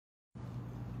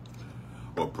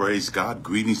Well, praise God.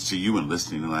 Greetings to you in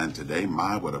listening land today.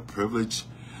 My, what a privilege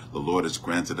the Lord has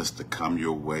granted us to come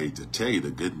your way to tell you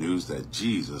the good news that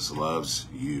Jesus loves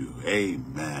you.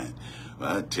 Amen.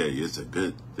 Well, I tell you, it's a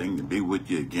good thing to be with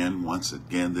you again, once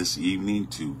again this evening,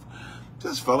 to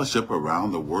just fellowship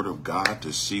around the Word of God,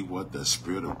 to see what the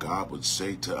Spirit of God would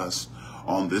say to us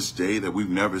on this day that we've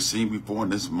never seen before,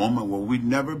 in this moment where we've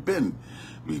never been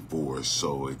before.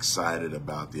 So excited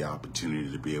about the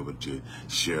opportunity to be able to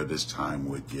share this time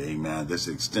with you. Amen. This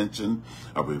extension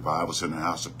of Revival Center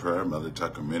House of Prayer, Missionary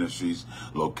Tucker Ministries,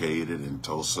 located in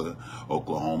Tulsa,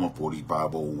 Oklahoma,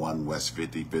 4501 West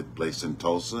 55th Place in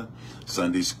Tulsa.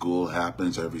 Sunday school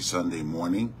happens every Sunday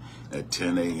morning at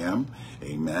 10 a.m.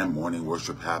 Amen. Morning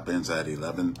worship happens at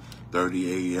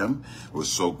 11:30 a.m. We're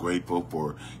so grateful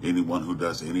for anyone who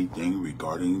does anything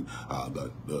regarding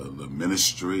the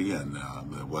ministry and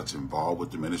what's involved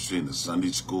with the ministry and the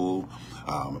Sunday school.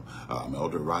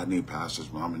 Elder Rodney,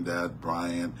 pastors, mom and dad,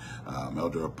 Brian,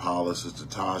 Elder Apollo, Sister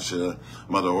Tasha,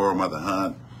 Mother Ora, Mother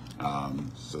Hunt,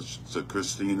 Sister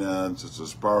Christina, Sister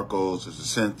Sparkle, Sister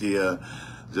Cynthia,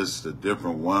 just the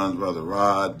different ones, Brother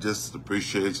Rod, just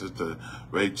appreciate Sister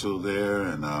Rachel there,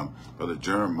 and Brother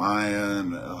Jeremiah,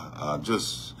 and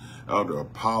just Elder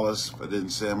Apollos, if I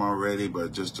didn't say them already,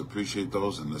 but just appreciate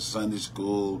those in the Sunday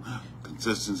school,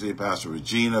 consistency, Pastor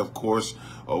Regina, of course,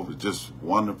 over just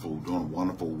wonderful, doing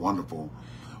wonderful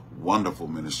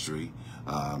ministry,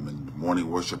 and morning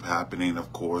worship happening,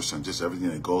 of course, and just everything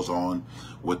that goes on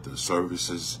with the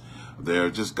services there.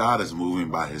 Just God is moving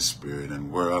by his Spirit,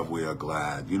 and whereof we are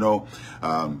glad. You know,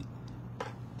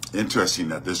 interesting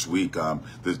that this week,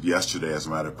 yesterday, as a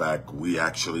matter of fact, we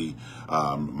actually,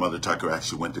 Mother Tucker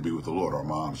actually went to be with the Lord. Our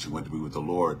mom, she went to be with the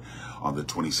Lord on the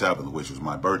 27th, which was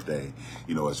my birthday,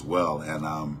 you know, as well.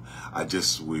 And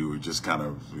we were just kind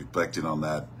of reflecting on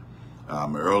that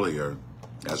earlier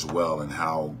as well, and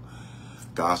how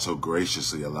God so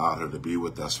graciously allowed her to be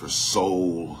with us for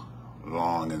so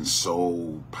long and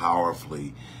so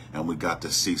powerfully, and we got to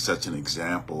see such an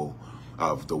example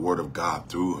of the Word of God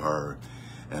through her,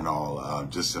 and all,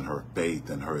 just in her faith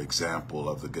and her example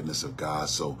of the goodness of God.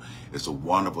 So it's a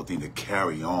wonderful thing to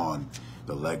carry on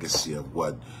the legacy of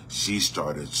what she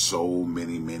started so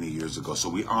many years ago. So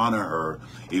we honor her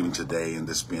even today, and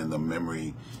this being the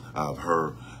memory of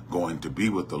her going to be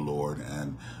with the Lord.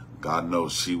 And God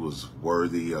knows she was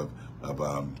worthy of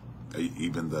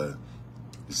even the,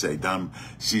 say, done.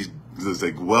 She's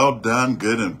like, well done,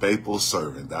 good and faithful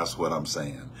servant. That's what I'm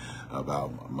saying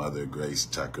about Mother Grace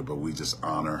Tucker. But we just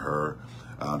honor her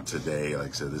today. Like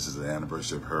I said, this is the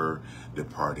anniversary of her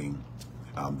departing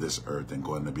this earth and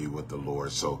going to be with the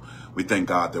Lord. So we thank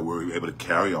God that we're able to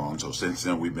carry on. So since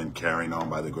then, we've been carrying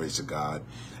on by the grace of God,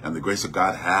 and the grace of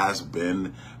God has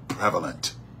been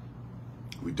prevalent.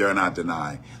 We dare not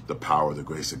deny the power of the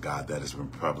grace of God that has been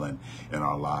prevalent in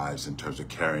our lives in terms of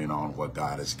carrying on what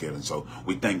God has given. So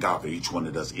we thank God for each one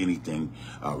that does anything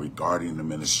regarding the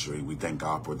ministry. We thank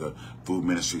God for the food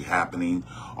ministry happening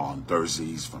on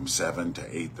Thursdays from 7 to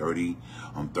 8:30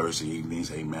 on Thursday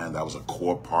evenings. Amen. That was a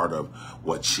core part of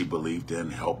what she believed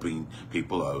in, helping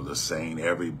people. The saying,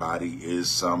 everybody is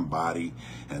somebody,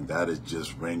 and that is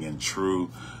just ringing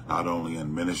true, not only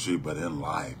in ministry, but in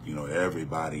life. You know,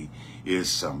 everybody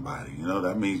is somebody. You know,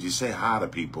 that means you say hi to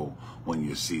people when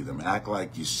you see them. Act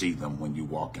like you see them when you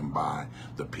walking by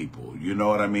the people. You know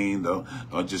what I mean?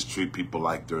 Don't just treat people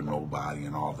like they're nobody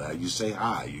and all that. You say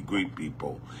hi. You greet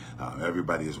people.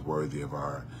 Everybody is worthy of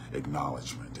our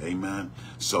acknowledgement. Amen.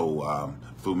 So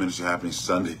food ministry happening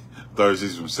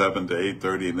Thursdays from 7 to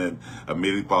 8:30, and then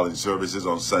immediately following services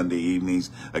on Sunday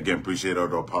evenings. Again, appreciate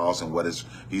Elder Paul and what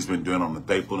he's been doing on the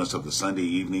faithfulness of the Sunday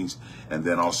evenings, and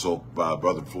then also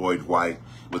Brother Floyd White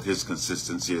with his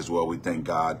consistency as well. We thank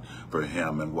God for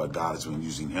him and what God has been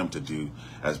using him to do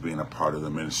as being a part of the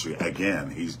ministry.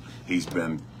 Again, he's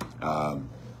been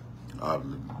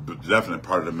definitely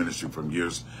part of the ministry from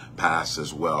years past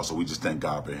as well. So we just thank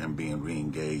God for him being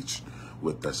re-engaged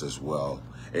with us as well.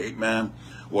 Amen.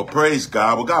 Well, praise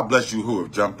God. Well, God bless you who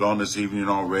have jumped on this evening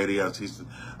already. I see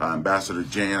Ambassador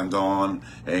Jan's on.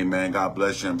 Amen. God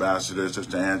bless you, Ambassador.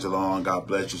 Sister Angela on. God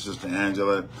bless you, Sister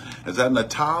Angela. Is that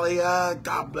Natalia?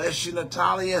 God bless you,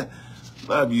 Natalia.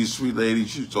 Love you, sweet lady.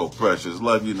 You're so precious.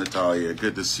 Love you, Natalia.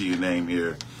 Good to see your name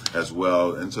here as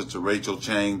well. And Sister Rachel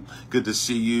Chang, good to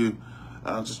see you.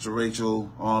 Sister Rachel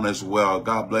on as well.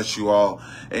 God bless you all.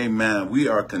 Amen. We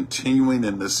are continuing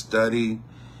in the study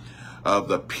of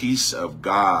the peace of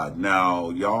God.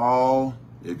 Now, y'all,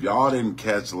 if y'all didn't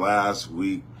catch last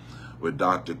week with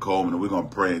Dr. Coleman, and we're going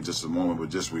to pray in just a moment, we're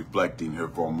just reflecting here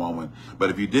for a moment.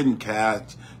 But if you didn't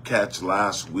catch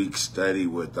last week's study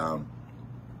with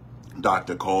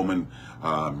Dr. Coleman,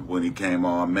 when he came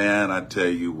on, man, I tell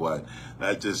you what,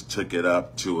 that just took it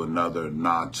up to another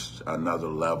notch, another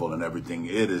level and everything.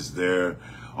 It is there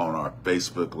on our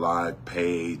Facebook Live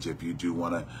page. If you do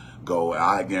want to go,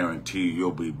 I guarantee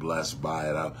you'll be blessed by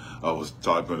it. I was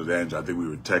talking with Angela, I think we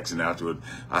were texting afterward.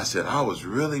 I said, I was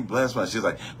really blessed by it. She's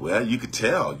like, well, you could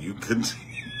tell. You couldn't,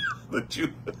 but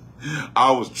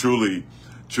I was truly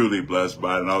blessed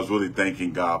by it. And I was really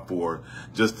thanking God for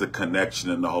just the connection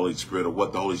in the Holy Spirit of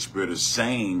what the Holy Spirit is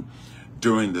saying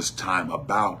during this time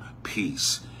about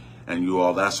peace. And you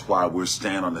all, that's why we're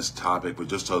staying on this topic for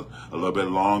just a little bit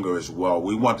longer as well.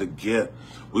 We want to get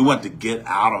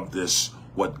out of this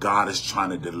what God is trying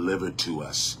to deliver to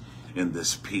us in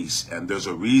this peace. And there's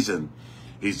a reason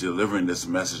he's delivering this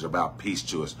message about peace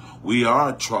to us. We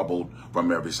are troubled from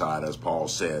every side, as Paul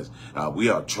says. We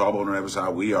are troubled on every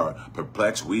side. We are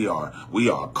perplexed. We are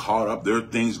caught up. There are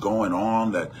things going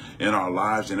on that in our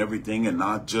lives and everything, and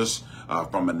not just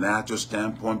from a natural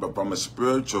standpoint, but from a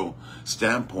spiritual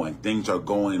standpoint. Things are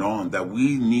going on that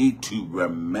we need to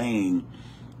remain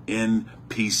in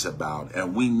peace about.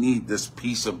 And we need this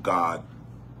peace of God,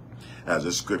 as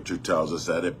the scripture tells us,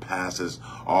 that it passes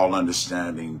all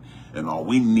understanding and all.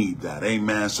 We need that.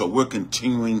 Amen. So we're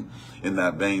continuing in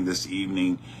that vein this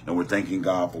evening, and we're thanking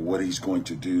God for what he's going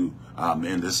to do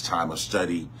in this time of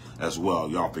study as well.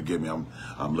 Y'all forgive me.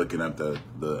 I'm looking at the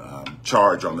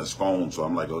charge on this phone, so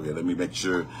I'm like, okay, let me make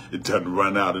sure it doesn't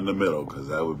run out in the middle, because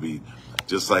that would be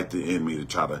just like the enemy to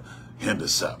try to hinder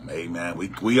something. Amen.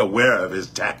 We aware of his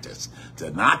tactics.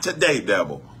 Not today,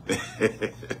 devil.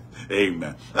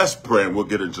 Amen. Let's pray and we'll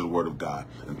get into the word of God.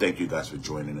 And thank you guys for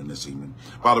joining in this evening.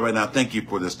 Father, right now, thank you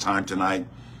for this time tonight.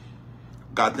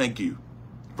 God, thank you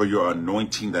for your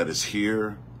anointing that is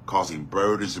here, causing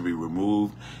burdens to be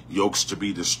removed, yokes to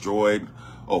be destroyed.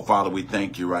 Oh, Father, we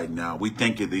thank you right now. We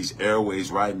thank you these airways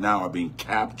right now are being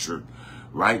captured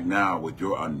right now with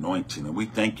your anointing. And we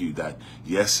thank you that,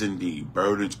 yes, indeed,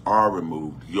 burdens are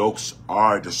removed, yokes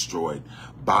are destroyed,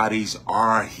 bodies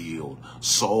are healed,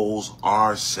 souls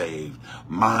are saved,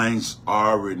 minds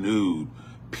are renewed,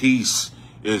 peace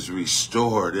is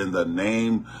restored in the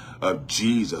name of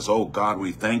Jesus. Oh God,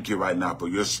 we thank you right now for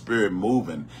your spirit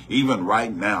moving, even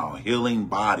right now, healing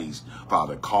bodies,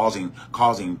 Father, causing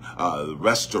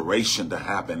restoration to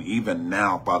happen even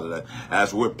now, Father, that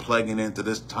as we're plugging into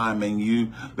this time in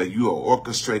you, that you are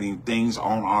orchestrating things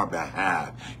on our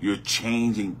behalf. You're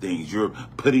changing things. You're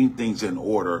putting things in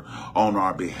order on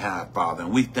our behalf, Father.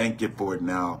 And we thank you for it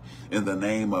now in the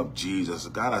name of Jesus.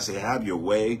 God, I say, have your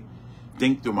way.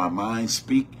 Think through my mind,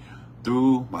 speak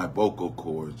through my vocal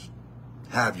cords.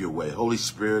 Have your way. Holy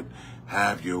Spirit,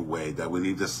 have your way, that we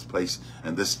leave this place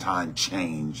and this time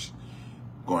changed,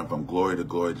 going from glory to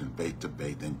glory and faith to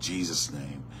faith. In Jesus'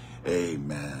 name,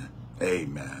 amen.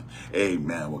 Amen.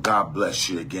 Amen. Well, God bless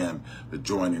you again for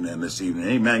joining in this evening.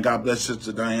 Amen. God bless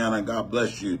Sister Diana. God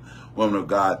bless you, woman of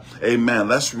God. Amen.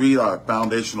 Let's read our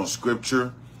foundational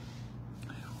scripture.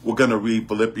 We're going to read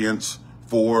Philippians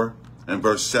 4 and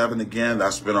verse 7 again.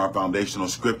 That's been our foundational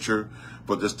scripture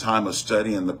for this time of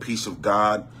study and the peace of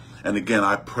God. And again,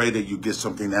 I pray that you get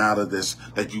something out of this,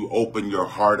 that you open your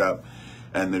heart up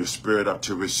and your spirit up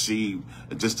to receive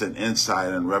just an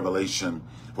insight and revelation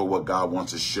for what God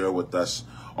wants to share with us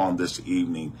on this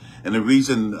evening. And the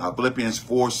reason, Philippians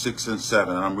 4, 6, and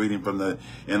 7, and I'm reading from the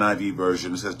NIV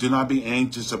version, it says, do not be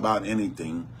anxious about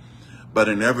anything, but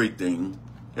in everything,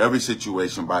 every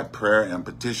situation, by prayer and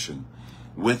petition,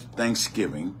 with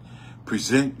thanksgiving,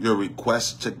 present your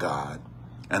requests to God,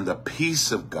 and the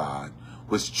peace of God,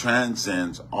 which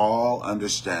transcends all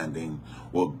understanding,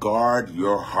 will guard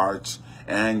your hearts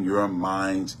and your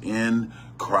minds in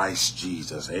Christ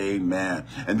Jesus. Amen.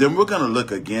 And then we're going to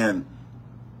look again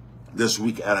this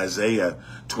week at Isaiah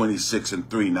 26 and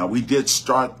 3. Now, we did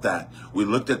start that. We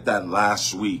looked at that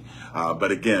last week.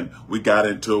 But again, we got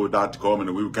into it with Dr. Coleman,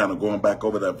 and we were kind of going back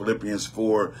over that Philippians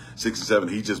 4, 6, and 7.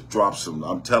 He just dropped some.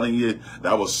 I'm telling you,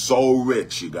 that was so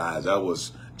rich, you guys. That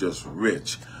was just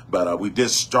rich. But we did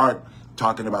start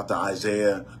talking about the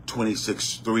Isaiah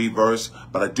 26, 3 verse.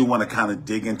 But I do want to kind of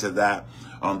dig into that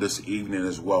on this evening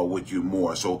as well with you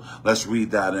more. So let's read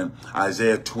that in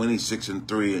Isaiah 26 and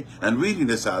 3. And reading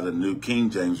this out of the New King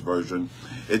James Version,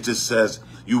 it just says,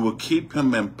 you will keep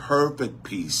him in perfect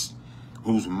peace,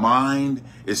 whose mind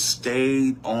is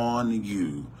stayed on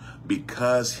you,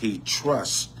 because he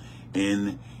trusts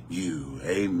in you.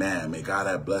 Amen. May God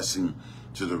have blessing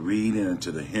to the reading and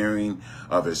to the hearing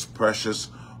of his precious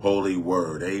holy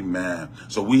word. Amen.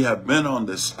 So we have been on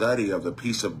the study of the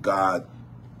peace of God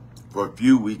for a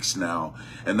few weeks now.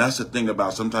 And that's the thing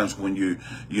about sometimes when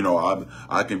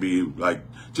I can be like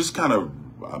just kind of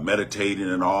meditating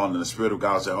and all, and the Spirit of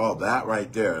God said, oh, that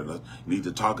right there, you need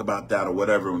to talk about that or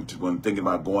whatever. When thinking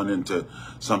about going into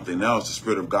something else, the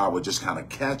Spirit of God would just kind of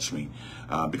catch me,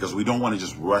 because we don't want to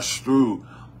just rush through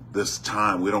this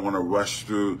time. We don't want to rush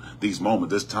through these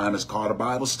moments. This time is called a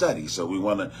Bible study. So we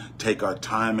want to take our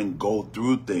time and go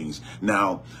through things.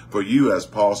 Now, for you, as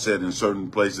Paul said, in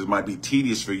certain places, it might be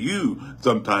tedious for you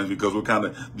sometimes because we're kind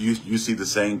of, you see the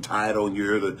same title and you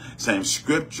hear the same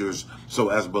scriptures. So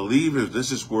as believers,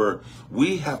 this is where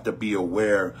we have to be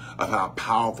aware of how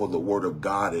powerful the Word of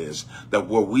God is. That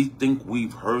where we think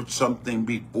we've heard something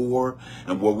before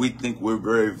and where we think we're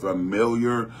very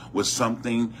familiar with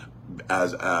something,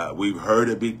 as we've heard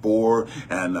it before,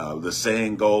 and the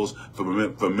saying goes,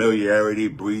 familiarity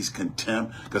breeds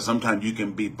contempt, because sometimes you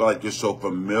can be like you're so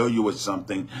familiar with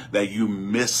something that you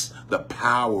miss the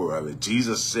power of it.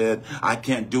 Jesus said, I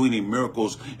can't do any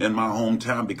miracles in my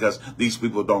hometown because these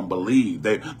people don't believe.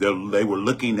 They were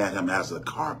looking at him as a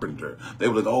carpenter. They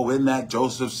were like, oh, isn't that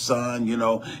Joseph's son? You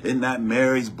know, isn't that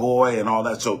Mary's boy and all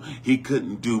that? So he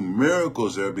couldn't do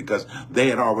miracles there because they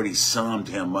had already summed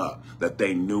him up, that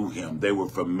they knew him. They were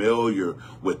familiar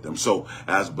with them. So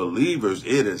as believers,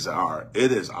 it is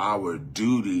our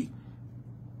duty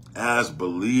as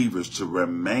believers to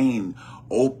remain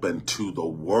open to the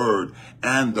Word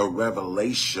and the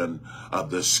revelation of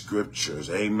the scriptures.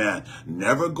 Amen.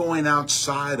 Never going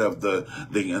outside of the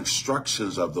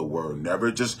instructions of the Word.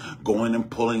 Never just going and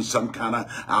pulling some kind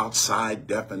of outside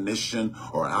definition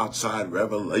or outside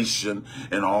revelation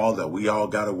and all that. We all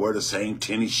got to wear the same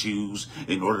tennis shoes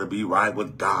in order to be right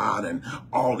with God and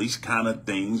all these kind of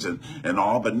things and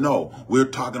all. But no, we're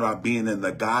talking about being in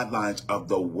the guidelines of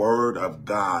the Word of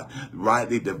God,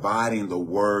 rightly dividing the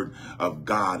Word of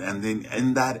God. And then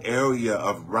in that area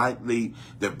of rightly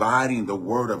dividing the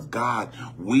Word of God,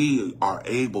 we are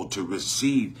able to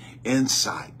receive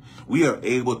insight. We are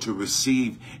able to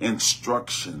receive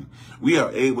instruction. We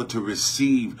are able to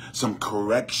receive some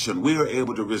correction. We are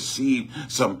able to receive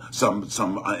some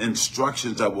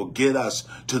instructions that will get us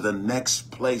to the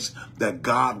next place that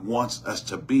God wants us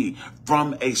to be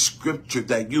from a scripture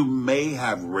that you may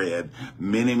have read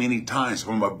many, many times,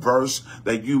 from a verse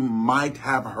that you might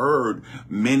have heard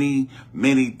many,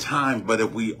 many times. But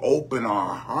if we open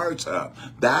our hearts up,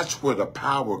 that's where the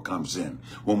power comes in.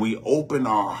 When we open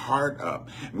our heart up,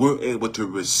 we're able to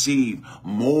receive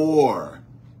more.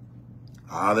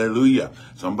 Hallelujah.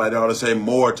 Somebody ought to say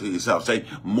more to yourself. Say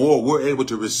more. We're able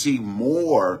to receive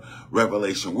more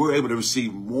revelation. We're able to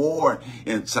receive more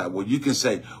insight. Well, you can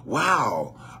say,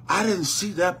 wow, I didn't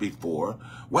see that before.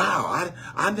 Wow,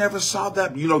 I never saw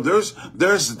that. You know, there's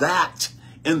that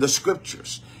in the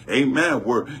scriptures. Amen.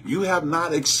 Where you have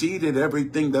not exceeded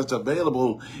everything that's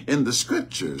available in the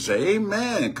scriptures.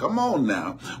 Amen. Come on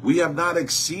now. We have not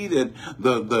exceeded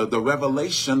the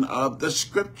revelation of the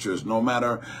scriptures, no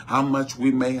matter how much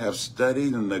we may have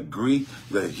studied in the Greek,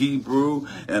 the Hebrew,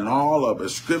 and all of the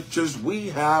scriptures. We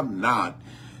have not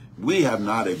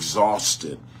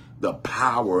exhausted the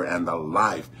power and the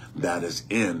life that is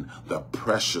in the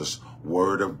precious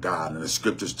Word of God. And the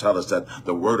scriptures tell us that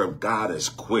the Word of God is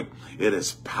quick, it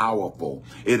is powerful,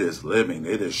 it is living,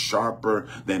 it is sharper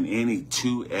than any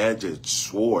two-edged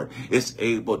sword. It's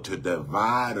able to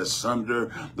divide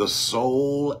asunder the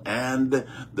soul and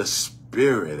the spirit.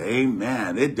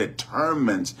 Amen. It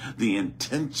determines the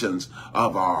intentions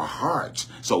of our hearts.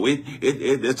 So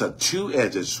it's a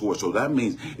two-edged sword. So that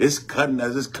means it's cutting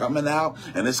as it's coming out,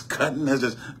 and it's cutting as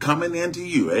it's coming into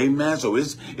you. Amen. So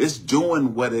it's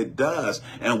doing what it does.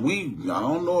 And I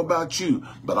don't know about you,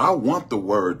 but I want the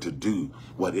Word to do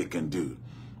what it can do.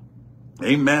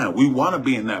 Amen. We want to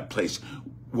be in that place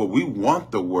where we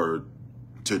want the Word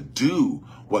to do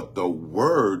what the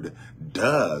Word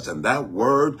does. And that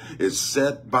Word is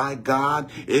set by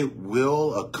God. It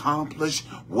will accomplish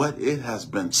what it has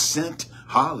been sent,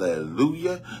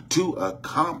 hallelujah, to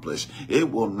accomplish. It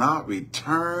will not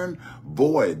return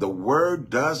void. The Word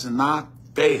does not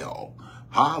fail.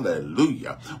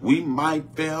 Hallelujah. We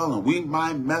might fail and we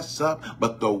might mess up,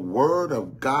 but the Word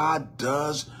of God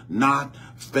does not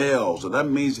fail. So that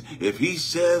means if he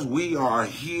says we are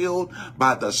healed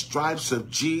by the stripes of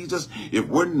Jesus, if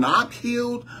we're not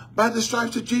healed by the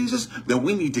stripes of Jesus, then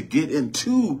we need to get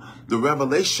into the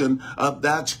revelation of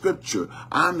that scripture.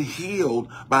 I'm healed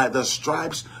by the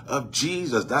stripes of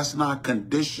Jesus. That's not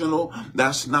conditional.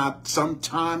 That's not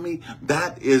sometimey.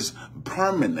 That is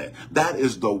permanent. That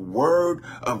is the Word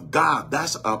of God.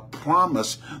 That's a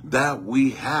promise that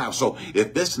we have. So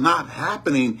if it's not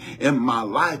happening in my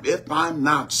life, if I'm not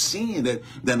not seeing it,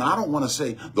 then I don't want to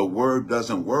say the word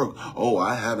doesn't work. Oh,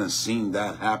 I haven't seen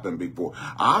that happen before.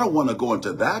 I don't want to go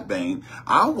into that vein.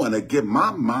 I want to get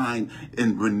my mind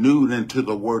renewed into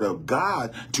the word of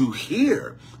God to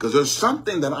hear, because there's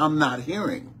something that I'm not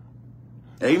hearing.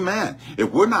 Amen. If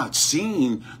we're not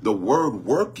seeing the word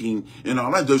working in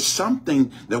our life, there's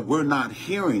something that we're not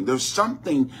hearing. There's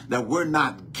something that we're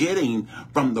not getting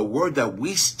from the word that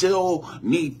we still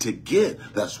need to get.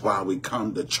 That's why we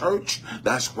come to church.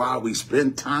 That's why we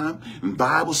spend time in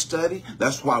Bible study.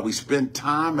 That's why we spend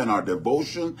time in our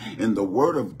devotion in the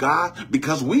word of God,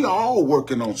 because we all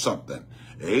working on something.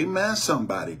 Amen,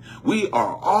 somebody. We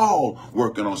are all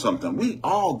working on something. We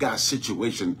all got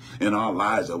situations in our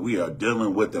lives that we are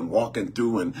dealing with and walking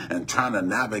through and trying to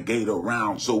navigate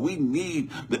around. So we need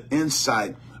the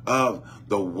insight of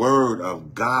the word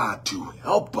of God to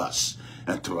help us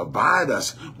and to provide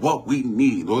us what we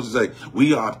need. Those are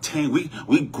we obtain,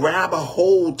 we grab a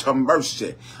hold to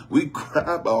mercy. We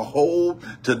grab a hold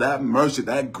to that mercy,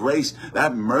 that grace,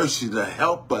 that mercy to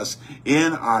help us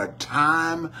in our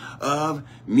time of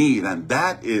need. And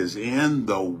that is in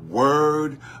the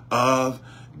word of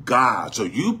God. So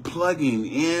you plugging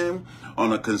in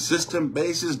on a consistent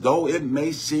basis, though it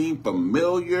may seem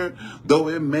familiar, though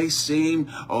it may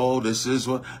seem, oh, this is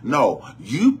what, no,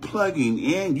 you plugging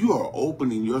in, you are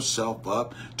opening yourself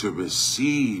up to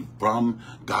receive from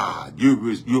God.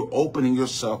 You're opening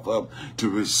yourself up to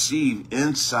receive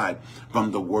insight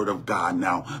from the word of God.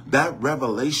 Now, that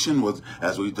revelation was,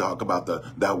 as we talk about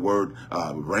that word,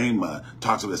 rhema,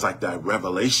 talks about, it's like that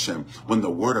revelation when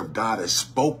the word of God is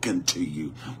spoken to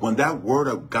you. When that word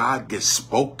of God gets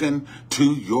spoken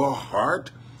to your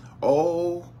heart,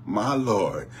 oh my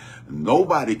Lord,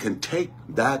 nobody can take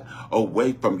that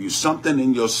away from you. Something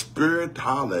in your spirit,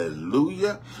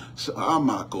 hallelujah,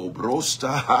 something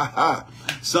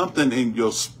in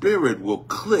your spirit will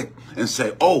click and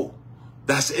say, oh,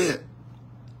 that's it.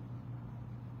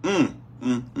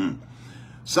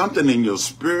 Something in your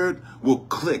spirit will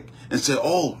click and say,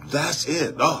 oh, that's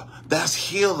it. Oh, that's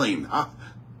healing.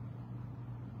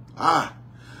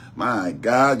 My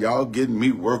God, y'all getting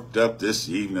me worked up this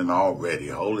evening already.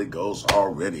 Holy Ghost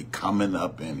already coming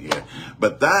up in here.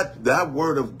 But that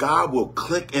word of God will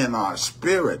click in our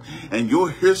spirit, and you'll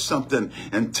hear something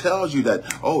and tells you that,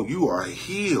 oh, you are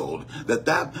healed,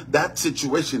 that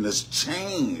situation has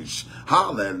changed.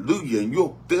 Hallelujah. And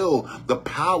you'll feel the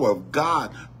power of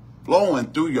God flowing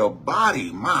through your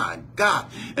body, my God.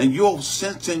 And you'll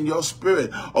sense in your spirit,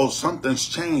 oh, something's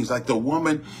changed. Like the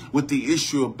woman with the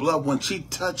issue of blood, when she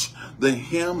touched the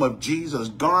hem of Jesus'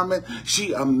 garment,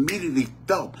 she immediately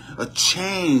felt a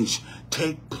change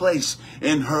take place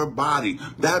in her body.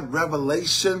 That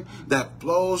revelation that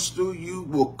flows through you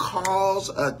will cause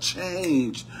a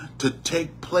change to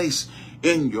take place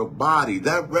in your body.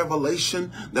 That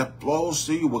revelation that flows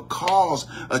through you will cause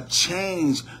a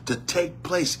change to take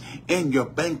place in your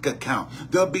bank account.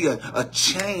 There'll be a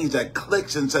change that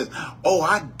clicks and says, oh,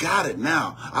 I got it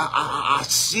now. I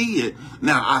see it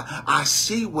now. I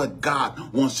see what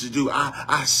God wants to do.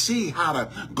 I see how to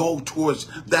go towards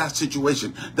that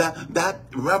situation. That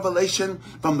revelation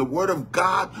from the word of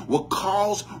God will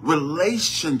cause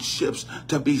relationships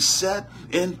to be set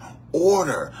in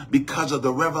order because of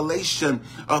the revelation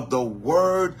of the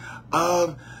word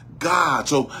of God.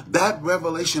 So that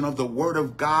revelation of the word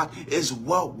of God is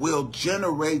what will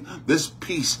generate this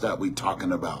peace that we're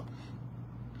talking about.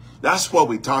 That's what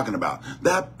we're talking about.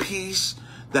 That peace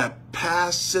that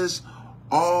passes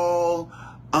all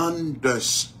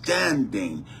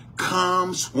understanding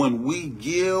comes when we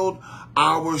yield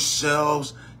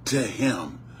ourselves to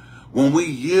him. When we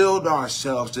yield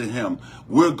ourselves to him,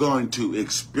 we're going to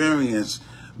experience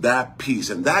that peace.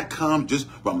 And that comes just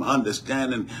from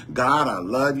understanding, God, I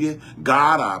love you.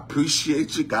 God, I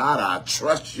appreciate you. God, I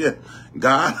trust you.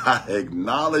 God, I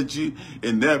acknowledge you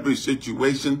in every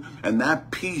situation. And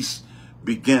that peace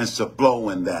begins to flow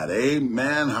in that.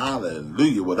 Amen.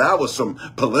 Hallelujah. Well, that was some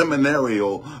preliminary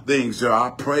things there.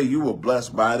 I pray you were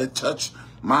blessed by it. Touch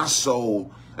my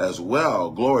soul as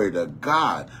well. Glory to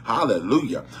God.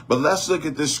 Hallelujah. But let's look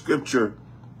at this scripture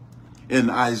in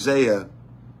Isaiah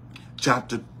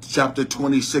chapter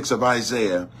 26 of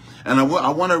Isaiah. And I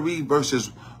want to read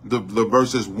the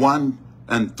verses 1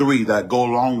 and 3 that go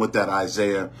along with that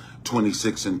Isaiah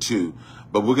 26 and 2.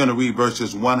 But we're going to read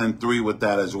verses 1 and 3 with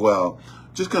that as well.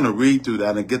 Just going to read through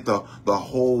that and get the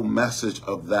whole message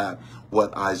of that,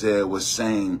 what Isaiah was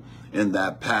saying in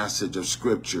that passage of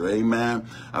scripture. Amen.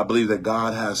 I believe that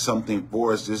God has something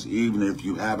for us this evening. If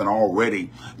you haven't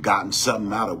already gotten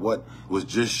something out of what was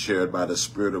just shared by the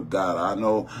Spirit of God, I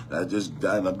know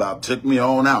that about took me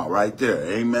on out right there.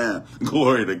 Amen.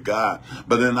 Glory to God.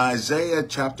 But in Isaiah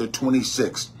chapter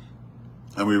 26,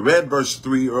 and we read verse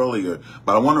 3 earlier,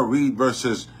 but I want to read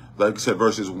verses, like I said,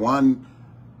 verses 1,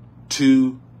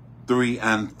 2, 3,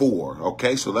 and 4.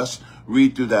 Okay, so let's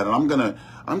read through that. And I'm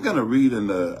gonna read in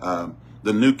the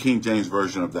New King James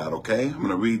Version of that. Okay, I'm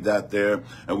gonna read that there,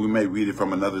 and we may read it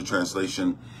from another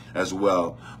translation as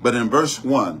well. But in verse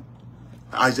 1,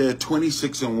 Isaiah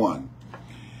 26 and 1,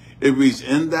 it reads,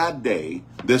 "In that day,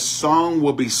 this song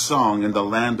will be sung in the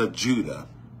land of Judah.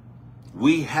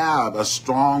 We have a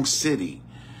strong city.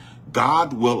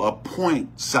 God will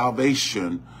appoint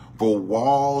salvation for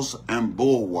walls and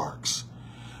bulwarks."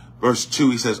 Verse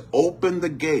 2, he says, "Open the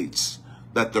gates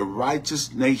that the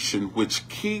righteous nation which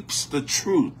keeps the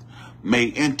truth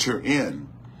may enter in."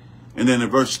 And then in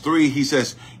verse 3, he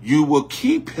says, "You will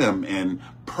keep him in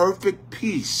perfect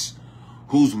peace,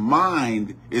 whose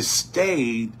mind is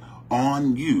stayed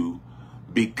on you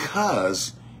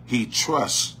because he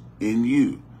trusts in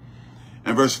you."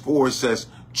 And verse 4 says,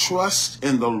 "Trust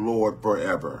in the Lord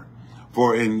forever,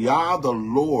 for in Yah the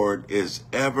Lord is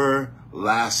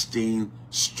everlasting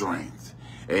strength."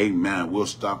 Amen. We'll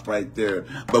stop right there.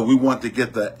 But we want to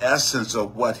get the essence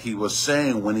of what he was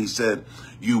saying when he said,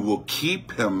 "You will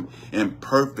keep him in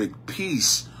perfect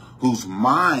peace, whose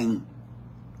mind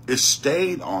is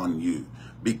stayed on you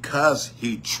because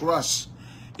he trusts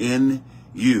in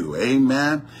you."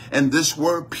 Amen. And this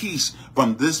word peace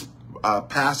from this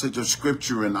passage of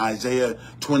scripture in Isaiah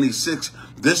 26,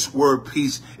 this word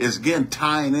peace is again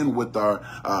tying in with our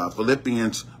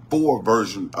Phillipians 4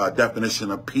 version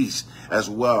definition of peace as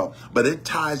well. But it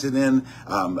ties it in,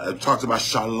 it talks about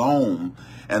shalom,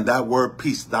 and that word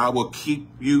peace, "Thou will keep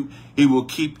you," he will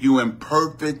keep you in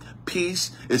perfect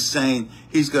peace, is saying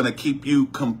he's going to keep you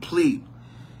complete.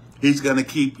 He's going to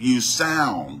keep you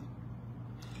sound.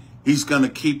 He's going to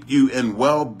keep you in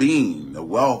well-being, the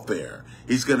welfare.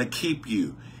 He's going to keep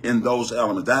you in those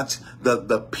elements. That's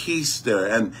the peace there.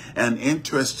 And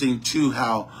interesting too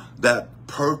how that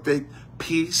perfect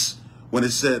peace, when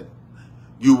it said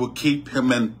you will keep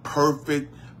him in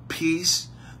perfect peace,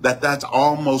 that's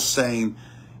almost saying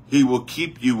he will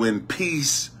keep you in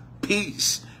peace,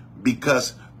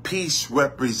 because peace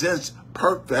represents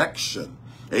perfection.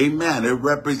 Amen. It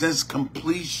represents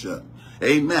completion.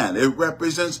 Amen. It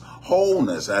represents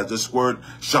wholeness, as this word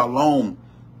shalom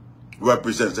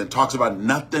represents. It talks about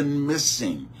nothing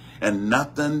missing and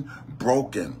nothing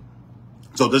broken.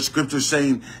 So the scripture is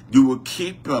saying you will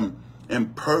keep him in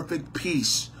perfect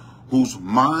peace, whose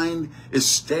mind is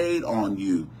stayed on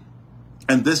you.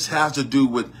 And this has to do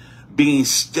with being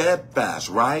steadfast,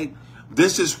 right?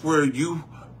 This is where you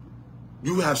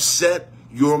have set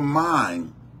your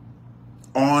mind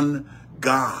on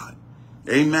God.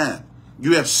 Amen.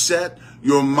 You have set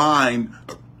your mind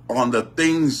on the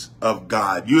things of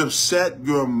God. You have set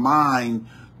your mind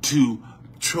to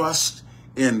trust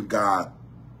in God.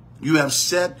 You have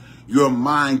set your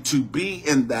mind to be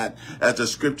in that, as the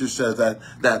scripture says,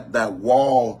 that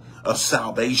wall of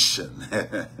salvation.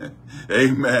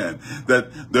 Amen.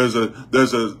 That there's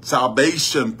a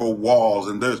salvation for walls,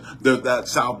 and there's that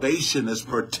salvation is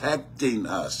protecting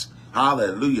us.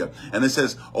 Hallelujah. And it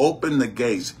says, "Open the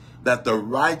gates that the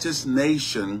righteous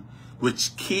nation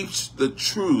which keeps the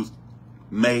truth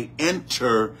may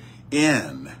enter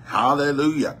in."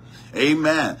 Hallelujah.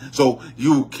 Amen. So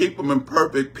you keep them in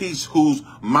perfect peace, whose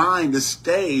mind is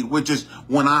stayed, which is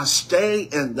when I stay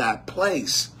in that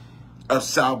place of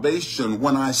salvation,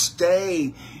 when I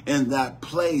stay in that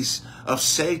place of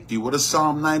safety. What does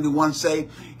Psalm 91 say?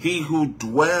 "He who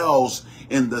dwells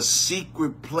in the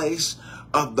secret place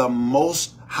of the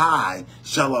Most High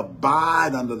shall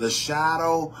abide under the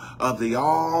shadow of the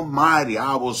Almighty.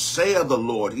 I will say of the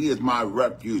Lord, he is my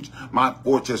refuge, my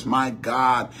fortress, my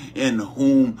God, in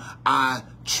whom I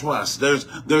trust."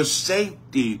 There's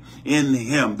safety in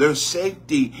him. There's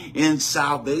safety in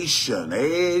salvation.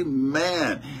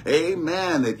 Amen.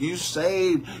 Amen. If you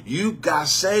saved, you got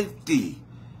safety.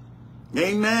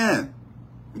 Amen.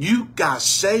 You got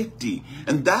safety.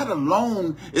 And that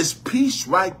alone is peace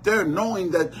right there,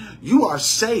 knowing that you are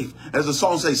safe. As the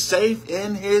song says, safe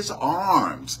in his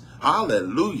arms.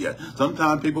 Hallelujah.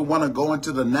 Sometimes people want to go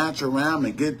into the natural realm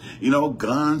and get,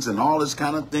 guns and all this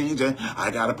kind of things. And I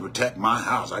got to protect my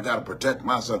house. I got to protect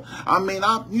myself. I mean,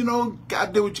 got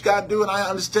to do what you got to do. And I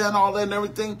understand all that and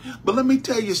everything. But let me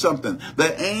tell you something.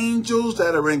 The angels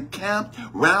that are encamped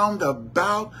round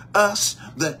about us,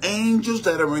 the angels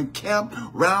that are encamped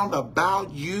round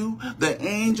about you, the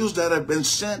angels that have been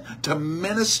sent to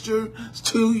minister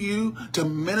to you, to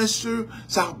minister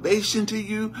salvation to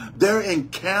you, they're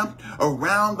encamped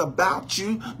around about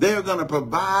you. They're going to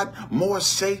provide more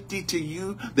safety to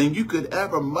you than you could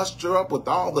ever muster up with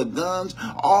all the guns,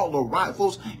 all the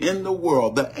rifles in the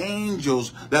world. The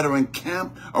angels that are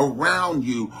encamped around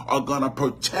you are going to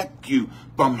protect you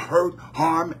from hurt,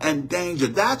 harm, and danger.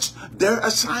 That's their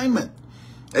assignment.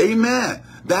 Amen.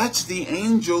 That's the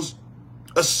angels'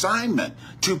 assignment,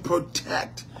 to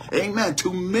protect. Amen.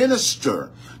 To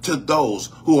minister to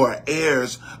those who are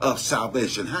heirs of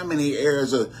salvation. How many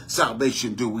heirs of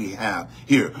salvation do we have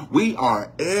here? We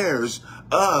are heirs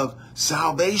of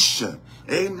salvation.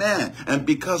 Amen. And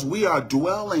because we are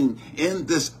dwelling in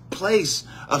this place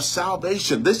of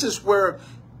salvation, this is where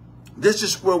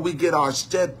we get our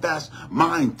steadfast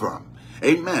mind from.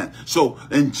 Amen. So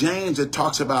in James, it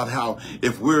talks about how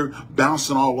if we're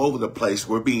bouncing all over the place,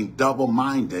 we're being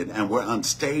double-minded and we're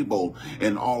unstable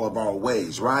in all of our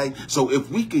ways, right? So if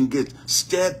we can get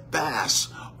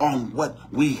steadfast on what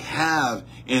we have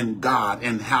in God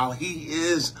and how he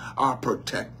is our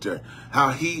protector, how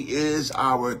he is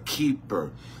our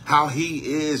keeper, how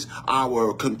he is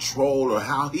our controller,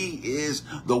 how he is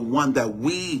the one that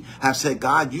we have said,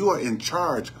 God, you are in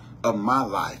charge of my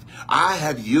life. I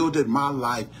have yielded my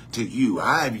life to you.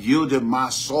 I have yielded my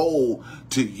soul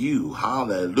to you.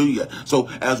 Hallelujah. So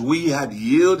as we have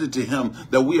yielded to him,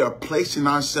 that we are placing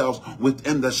ourselves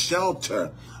within the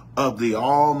shelter of the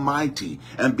Almighty.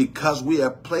 And because we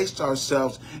have placed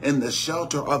ourselves in the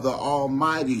shelter of the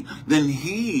Almighty, then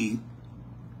he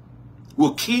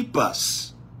will keep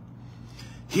us.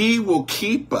 He will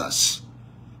keep us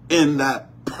in that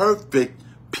perfect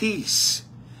peace.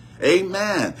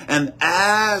 Amen. And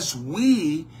as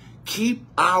we keep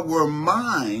our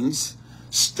minds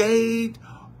stayed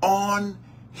on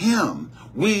him,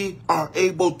 we are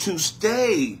able to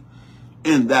stay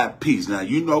in that peace. Now,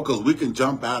 because we can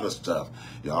jump out of stuff.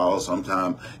 Y'all,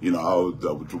 sometimes, I'll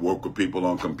work with people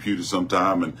on computers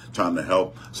sometime and trying to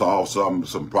help solve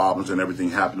some problems and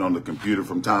everything happen on the computer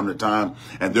from time to time.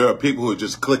 And there are people who are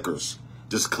just clickers,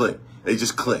 just click. They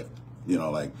just click.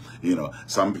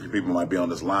 Some people might be on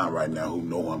this line right now who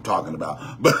know what I'm talking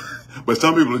about, but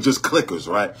some people are just clickers,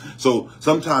 right? So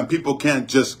sometimes people can't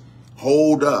just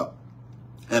hold up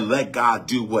and let God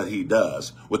do what he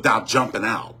does without jumping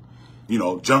out.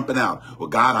 Jumping out. Well,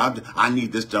 God, I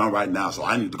need this done right now, so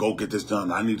I need to go get this done.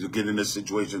 I need to get in this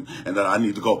situation, and then I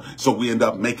need to go. So we end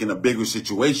up making a bigger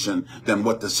situation than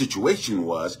what the situation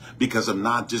was because of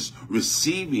not just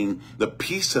receiving the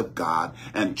peace of God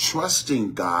and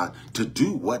trusting God to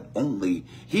do what only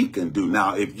he can do.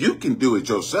 Now, if you can do it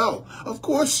yourself, of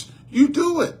course you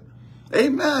do it.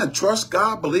 Amen. Trust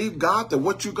God, believe God that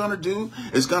what you're going to do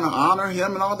is going to honor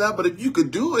him and all that. But if you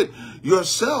could do it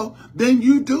yourself, then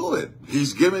you do it.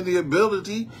 He's giving the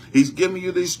ability. He's giving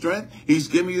you the strength. He's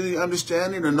giving you the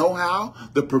understanding, the know-how,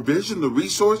 the provision, the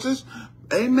resources.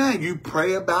 Amen. You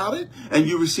pray about it and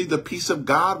you receive the peace of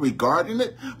God regarding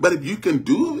it. But if you can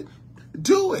do it,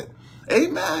 do it.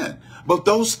 Amen. But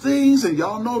those things, and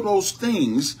y'all know those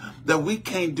things that we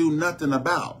can't do nothing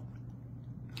about.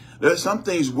 There's some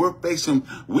things we're facing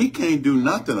we can't do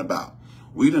nothing about.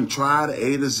 We done tried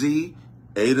A to Z.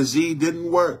 A to Z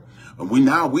didn't work. And we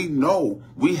know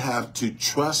we have to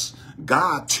trust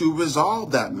God to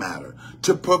resolve that matter,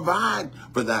 to provide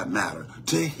for that matter,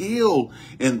 to heal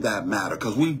in that matter,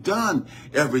 because we've done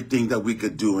everything that we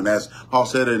could do. And as Paul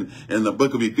said in the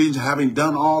book of Ephesians, having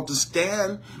done all to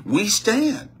stand, we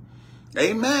stand.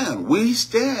 Amen. We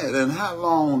stand. And how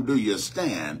long do you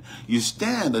stand? You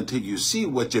stand until you see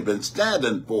what you've been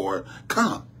standing for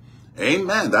come.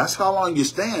 Amen. That's how long you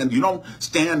stand. You don't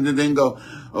stand and then go,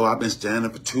 oh, I've been standing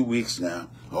for 2 weeks now.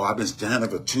 Oh, I've been standing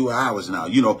for 2 hours now.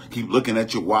 Keep looking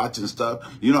at your watch and stuff.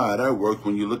 You know how that works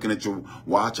when you're looking at your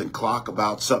watch and clock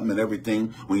about something and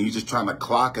everything. When you're just trying to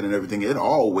clock it and everything, it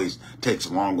always takes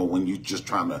longer when you're just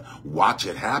trying to watch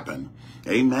it happen.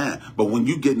 Amen. But when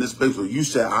you get in this place where you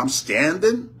say, I'm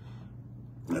standing,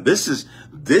 now this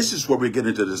is where we get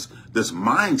into this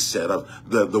mindset of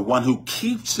the one who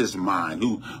keeps his mind,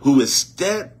 who is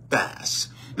steadfast.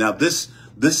 Now this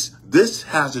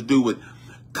has to do with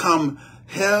come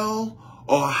hell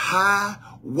or high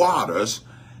waters,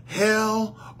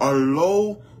 hell or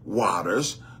low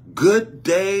waters, good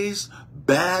days,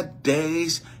 bad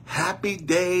days, happy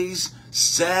days,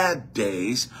 sad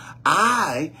days,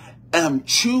 I am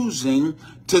choosing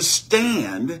to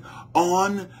stand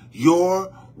on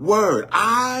your word.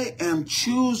 I am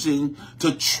choosing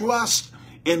to trust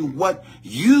in what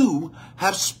you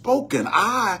have spoken.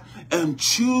 I am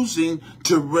choosing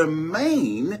to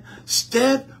remain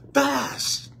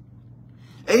steadfast.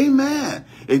 Amen.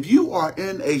 If you are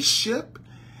in a ship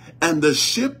and the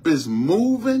ship is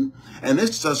moving and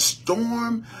it's a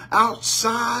storm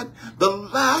outside, the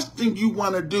last thing you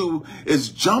want to do is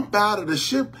jump out of the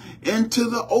ship into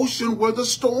the ocean where the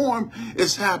storm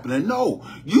is happening. No,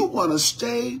 you want to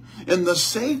stay in the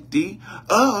safety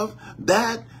of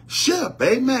that ship.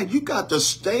 Amen. You got to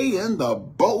stay in the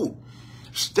boat.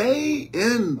 Stay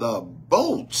in the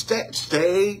boat.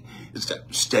 Stay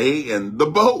in the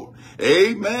boat.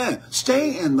 Amen.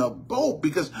 Stay in the boat,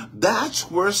 because that's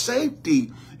where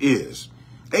safety is.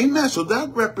 Amen. So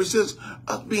that represents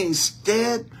us being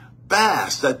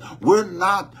steadfast, that we're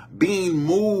not being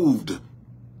moved.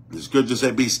 The scripture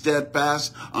says, be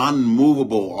steadfast,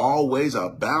 unmovable, always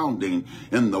abounding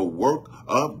in the work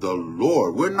of the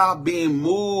Lord. We're not being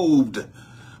moved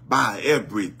by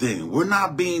everything. We're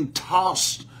not being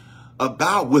tossed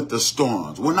about with the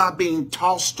storms. We're not being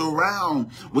tossed around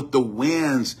with the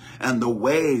winds and the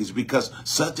waves because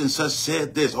such and such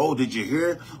said this. Oh, did you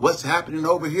hear what's happening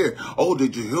over here? Oh,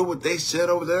 did you hear what they said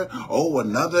over there? Oh,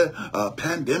 another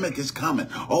pandemic is coming.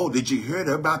 Oh, did you hear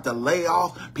they're about to lay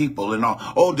off people and all?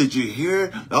 Oh, did you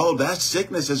hear? Oh, that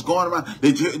sickness is going around.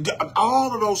 Did you?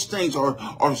 All of those things are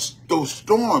those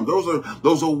storms.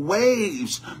 Those are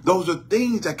waves. Those are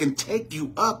things that can take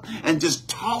you up and just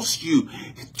toss you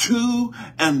to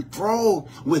and fro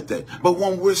with it. But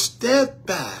when we're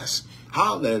steadfast,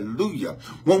 hallelujah,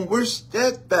 when we're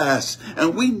steadfast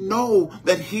and we know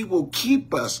that he will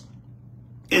keep us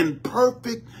in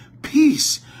perfect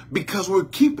peace because we're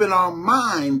keeping our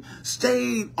mind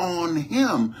stayed on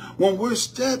him. When we're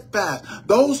steadfast,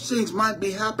 those things might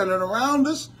be happening around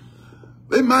us.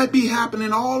 It might be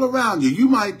happening all around you. You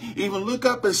might even look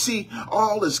up and see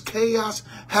all this chaos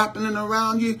happening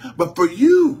around you. But for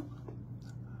you,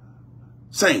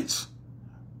 saints,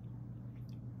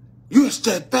 you're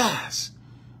steadfast.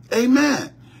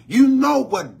 Amen. You know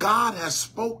what God has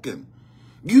spoken.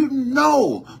 You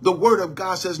know the word of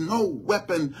God says no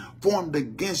weapon formed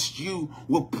against you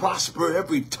will prosper.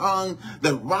 Every tongue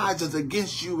that rises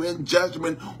against you in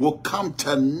judgment will come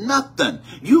to nothing.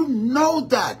 You know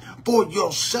that for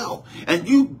yourself, and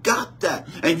you got that,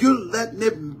 and you're letting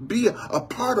it be a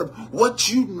part of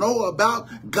what you know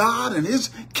about God and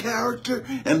his character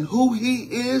and who he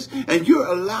is, and you're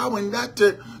allowing that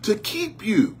to keep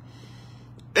you.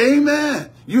 Amen.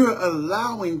 You're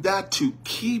allowing that to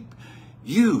keep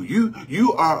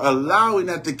you are allowing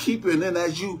that to keep you. And then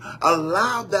as you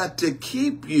allow that to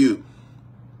keep you,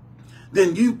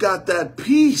 then you got that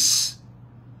peace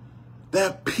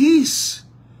that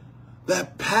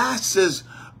passes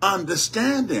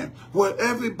understanding, where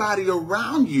everybody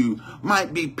around you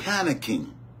might be panicking.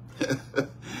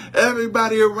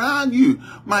 Everybody around you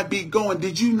might be going,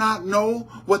 did you not know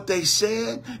what they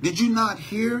said? Did you not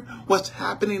hear what's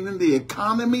happening in the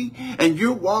economy? And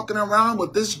you're walking around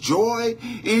with this joy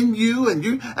in you, and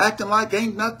you're acting like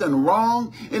ain't nothing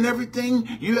wrong and everything.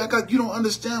 You act like you don't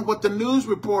understand what the news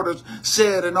reporters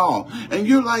said and all. And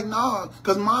you're like, no,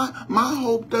 because my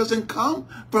hope doesn't come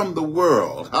from the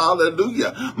world.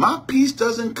 Hallelujah. My peace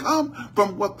doesn't come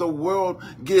from what the world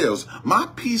gives. My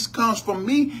peace comes from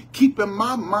me keeping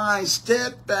my mind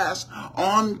steadfast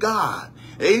on God.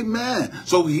 Amen.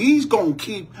 So he's going to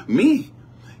keep me.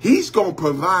 He's going to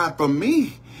provide for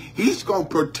me. He's going to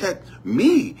protect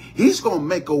me. He's going to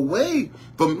make a way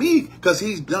for me because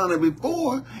he's done it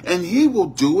before, and he will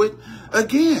do it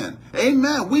again.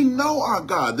 Amen. We know our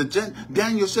God.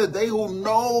 Daniel said they who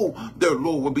know their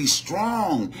Lord will be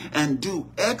strong and do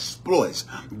exploits.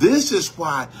 This is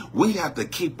why we have to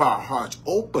keep our hearts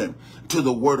open to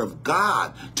the word of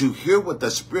God, to hear what the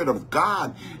Spirit of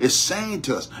God is saying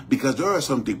to us, because there are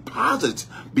some deposits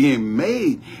being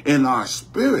made in our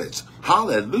spirits.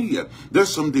 Hallelujah. There's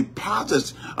some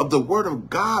deposits of the word of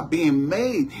God being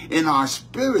made in our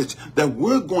spirits that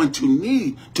we're going to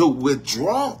need to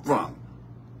withdraw from.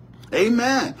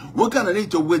 Amen. We're going to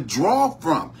need to withdraw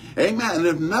from. Amen. And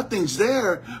if nothing's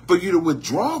there for you to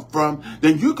withdraw from,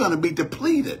 then you're going to be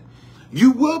depleted.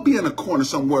 You will be in a corner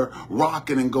somewhere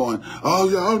rocking and going, oh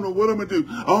yeah, I don't know what I'm going to do.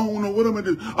 I don't know what I'm going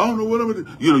to do. I don't know what I'm going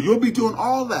to do. You know, you'll be doing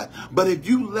all that. But if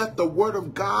you let the word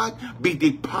of God be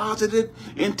deposited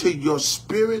into your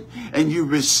spirit and you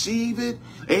receive it,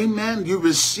 amen, you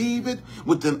receive it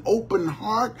with an open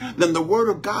heart, then the word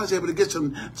of God is able to get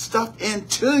some stuff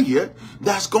into you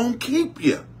that's going to keep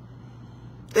you.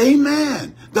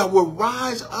 Amen. That will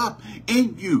rise up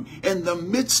in you in the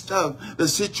midst of the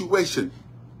situation.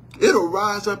 It'll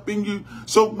rise up in you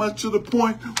so much to the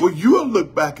point where you'll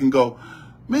look back and go,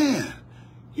 man,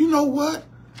 you know what?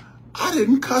 I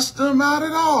didn't cuss them out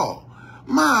at all.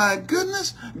 My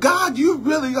goodness, God, you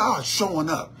really are showing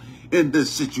up in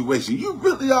this situation. You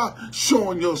really are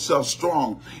showing yourself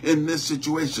strong in this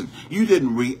situation. You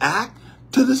didn't react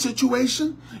to the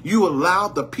situation. You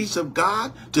allowed the peace of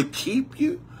God to keep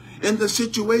you in the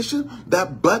situation.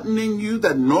 That button in you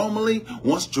that normally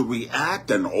wants to react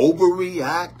and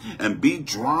overreact and be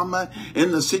drama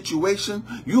in the situation,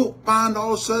 you'll find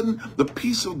all of a sudden the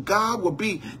peace of God will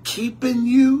be keeping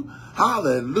you.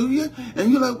 Hallelujah.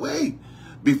 And you're like, wait,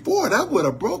 before that would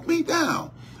have broke me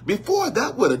down. Before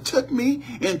that would have took me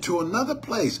into another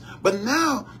place. But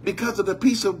now, because of the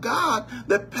peace of God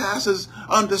that passes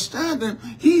understanding,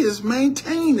 he is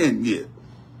maintaining you.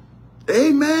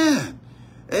 Amen.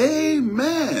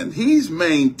 Amen. He's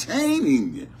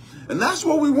maintaining you. And that's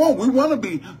what we want. We want to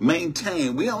be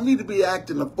maintained. We don't need to be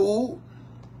acting a fool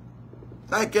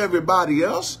like everybody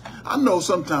else. I know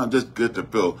sometimes it's good to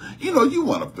feel, you know, you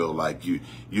want to feel like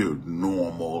you're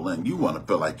normal and you want to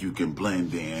feel like you can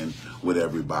blend in with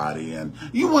everybody and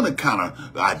you want to kind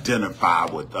of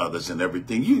identify with others and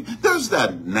everything. There's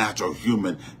that natural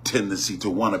human tendency to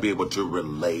want to be able to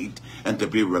relate and to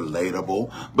be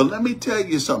relatable. But let me tell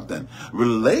you something.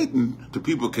 Relating to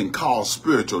people can cause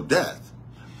spiritual death.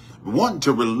 Wanting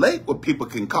to relate with people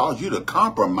can cause you to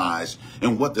compromise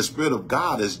in what the Spirit of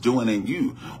God is doing in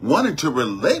you. Wanting to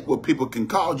relate with people can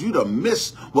cause you to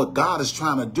miss what God is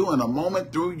trying to do in a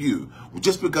moment through you.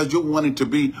 Just because you're wanting to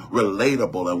be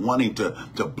relatable and wanting to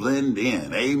blend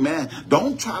in. Amen.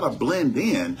 Don't try to blend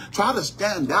in. Try to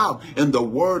stand out in the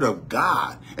Word of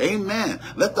God. Amen.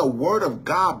 Let the Word of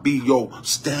God be your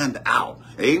stand out.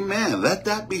 Amen. Let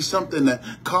that be something that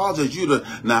causes you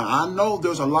to, now I know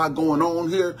there's a lot going on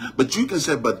here, but you can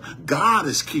say, but God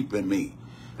is keeping me.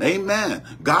 Amen.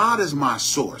 God is my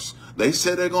source. They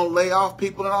say they're going to lay off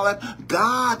people and all that.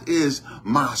 God is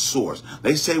my source.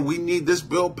 They say we need this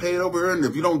bill paid over here, and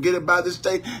if you don't get it by this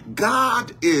date,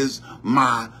 God is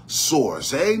my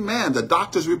source. Amen. The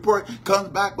doctor's report comes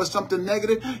back with something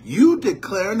negative. You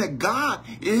declaring that God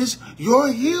is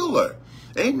your healer.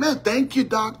 Amen. Thank you,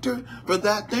 doctor, for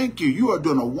that. Thank you. You are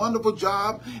doing a wonderful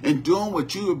job in doing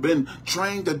what you have been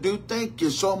trained to do. Thank you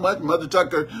so much. Mother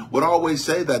Tucker would always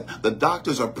say that the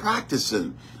doctors are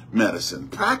practicing medicine.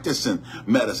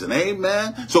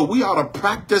 Amen. So we ought to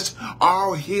practice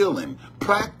our healing,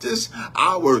 practice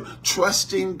our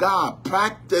trusting God,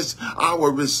 practice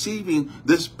our receiving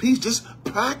this peace. Just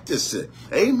practice it.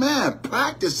 Amen.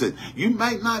 Practice it. You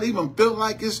might not even feel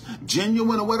like it's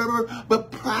genuine or whatever,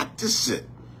 but practice it.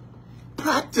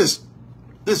 Practice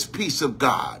this peace of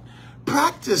God.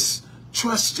 Practice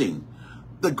trusting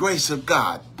the grace of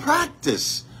God.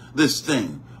 Practice this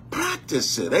thing.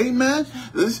 Practice it. Amen.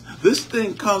 This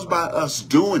thing comes by us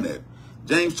doing it.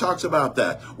 James talks about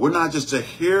that. We're not just a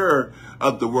hearer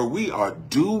of the word. We are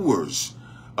doers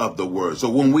of the word. So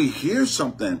when we hear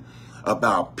something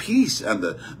about peace and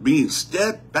the being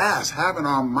steadfast, having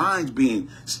our minds being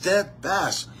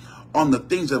steadfast on the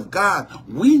things of God,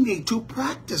 we need to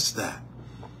practice that.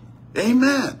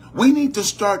 Amen. We need to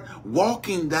start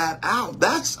walking that out.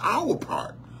 That's our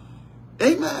part.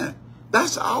 Amen.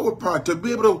 That's our part, to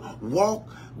be able to walk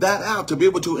that out, to be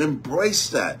able to embrace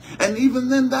that. And even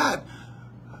then that,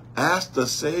 ask the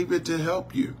Savior to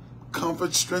help you,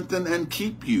 comfort, strengthen, and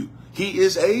keep you. He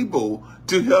is able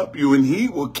to help you and he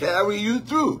will carry you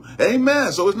through.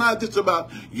 Amen. So it's not just about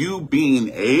you being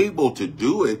able to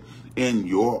do it in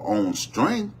your own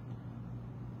strength.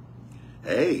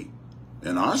 Hey,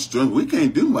 in our strength, we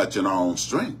can't do much in our own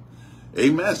strength.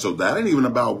 Amen. So that ain't even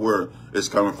about where it's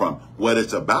coming from. What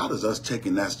it's about is us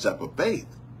taking that step of faith.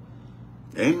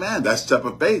 Amen. That step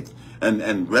of faith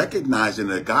and recognizing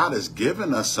that God has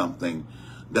given us something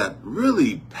that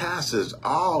really passes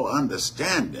all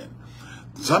understanding.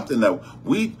 Something that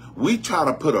we try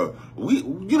to put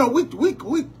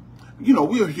you know,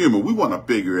 we're human. We want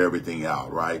to figure everything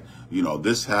out, right? You know,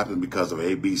 this happened because of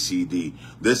A, B, C, D.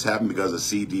 This happened because of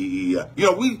C, D, E.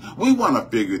 You know, we want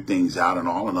to figure things out and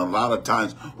all. And a lot of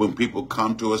times when people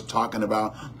come to us talking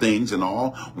about things and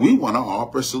all, we want to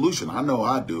offer a solution. I know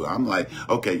I do. I'm like,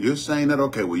 okay, you're saying that,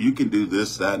 okay, well, you can do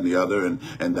this, that, and the other, and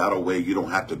that way you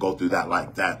don't have to go through that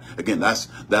like that. Again,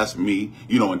 that's me,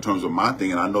 you know, in terms of my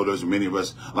thing. And I know there's many of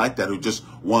us like that who just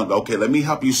want, okay, let me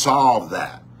help you solve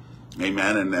that.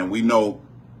 Amen. And we know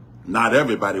not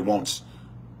everybody wants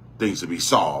things to be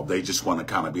solved. They just want to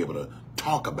kind of be able to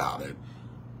talk about it,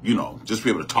 you know, just be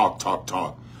able to talk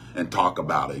and talk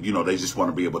about it. You know, they just want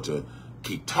to be able to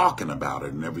keep talking about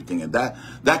it and everything. And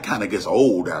that kind of gets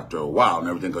old after a while and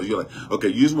everything, because you're like, okay,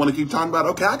 you just want to keep talking about it.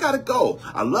 Okay, I got to go.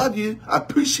 I love you. I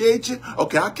appreciate you.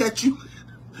 Okay, I'll catch you.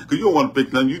 Because you don't want to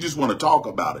pick nothing. You just want to talk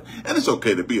about it. And it's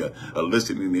okay to be a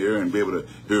listening ear and be able to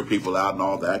hear people out and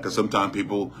all that. Because sometimes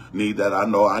people need that. I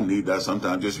know I need that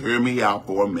sometimes. Just hear me out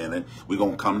for a minute. We're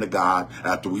going to come to God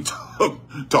after we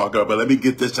talk about. But let me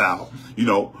get this out, you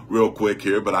know, real quick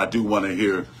here. But I do want to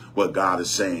hear what God is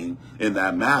saying in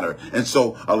that matter. And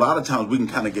so a lot of times we can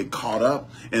kind of get caught up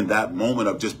in that moment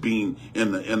of just being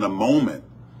in the moment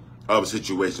of a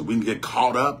situation. We can get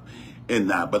caught up in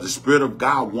that, but the Spirit of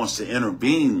God wants to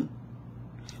intervene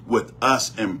with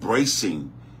us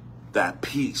embracing that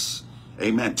peace.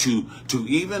 Amen. To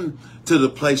even to the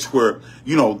place where,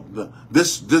 you know,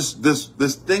 this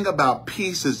thing about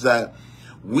peace is that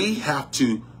we have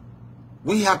to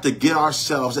get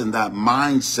ourselves in that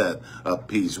mindset of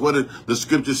peace. What did the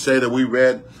scriptures say that we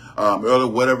read earlier?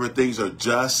 Whatever things are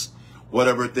just,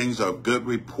 whatever things are of good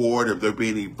report, if there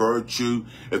be any virtue,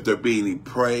 if there be any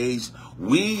praise,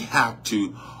 we have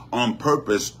to, on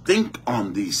purpose, think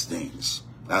on these things.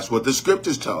 That's what the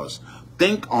scriptures tell us.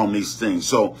 Think on these things.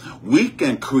 So we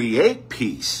can create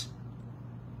peace.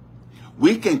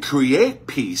 We can create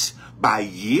peace by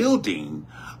yielding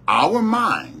our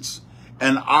minds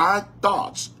and our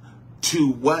thoughts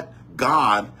to what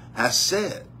God has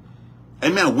said.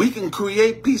 Amen. We can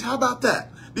create peace. How about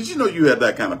that? Did you know you had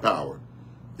that kind of power?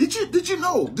 Did you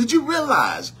know? Did you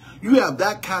realize you have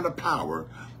that kind of power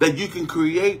that you can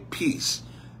create peace?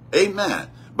 Amen.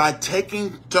 By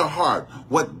taking to heart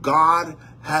what God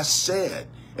has said.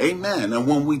 Amen. And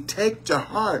when we take to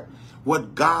heart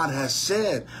what God has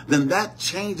said, then that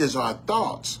changes our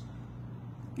thoughts.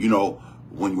 You know,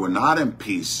 when we're not in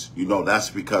peace, you know,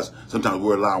 that's because sometimes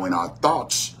we're allowing our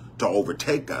thoughts to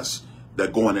overtake us. They're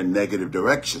going in negative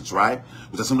directions, right?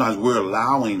 Because sometimes we're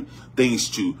allowing things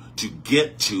to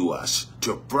get to us,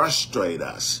 to frustrate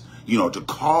us, you know, to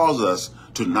cause us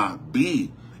to not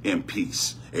be in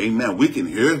peace. Amen. We can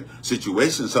hear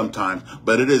situations sometimes,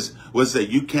 but it is, what's that?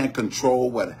 You can't control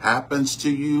what happens to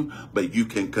you, but you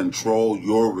can control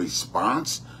your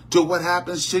response to what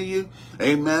happens to you.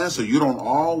 Amen. So you don't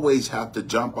always have to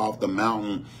jump off the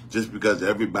mountain just because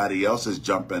everybody else is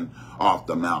jumping off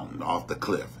the mountain, off the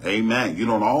cliff. Amen. You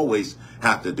don't always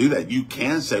have to do that. You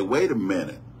can say, wait a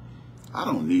minute, I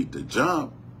don't need to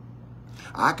jump.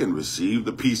 I can receive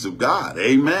the peace of God.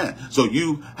 Amen. So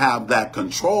you have that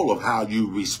control of how you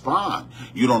respond.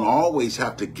 You don't always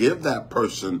have to give that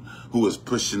person who is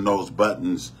pushing those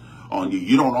buttons on you.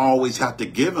 You don't always have to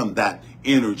give them that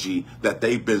energy that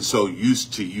they've been so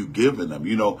used to you giving them.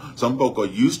 You know, some folk are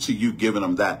used to you giving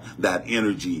them that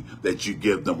energy that you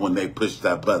give them when they push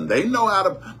that button. They know how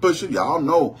to push it. Y'all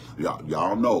know.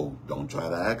 Y'all know. Don't try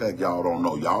to act like y'all don't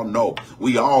know. Y'all know.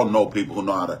 We all know people who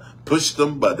know how to push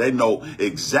them, but they know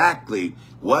exactly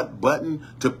what button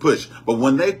to push. But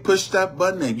when they push that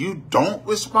button and you don't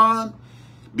respond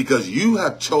because you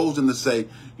have chosen to say,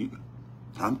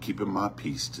 I'm keeping my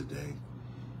peace today.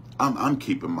 I'm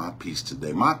keeping my peace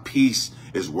today. My peace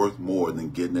is worth more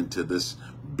than getting into this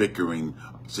bickering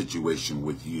situation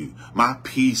with you. My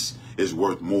peace is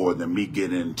worth more than me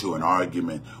getting into an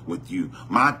argument with you.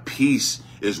 My peace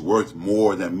is worth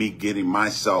more than me getting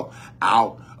myself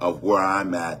out of where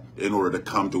I'm at in order to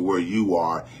come to where you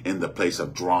are in the place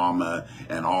of drama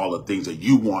and all the things that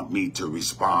you want me to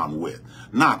respond with.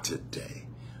 Not today.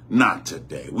 Not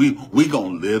today. We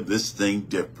gonna live this thing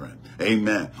different.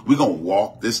 Amen. We're gonna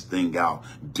walk this thing out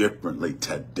differently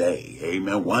today.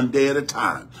 Amen. One day at a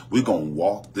time. We're gonna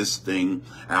walk this thing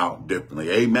out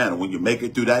differently. Amen. And when you make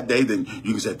it through that day, then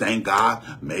you can say, thank God,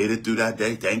 made it through that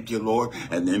day. Thank you, Lord.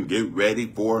 And then get ready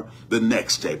for the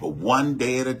next day. But one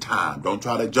day at a time. Don't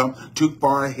try to jump too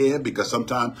far ahead, because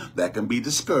sometimes that can be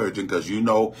discouraging, because you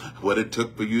know what it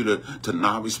took for you to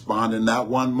not respond in that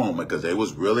one moment, because they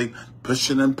was really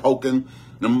pushing and poking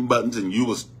them buttons and you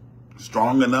was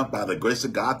strong enough by the grace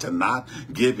of God to not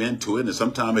give in to it. And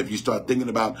sometimes if you start thinking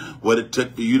about what it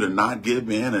took for you to not give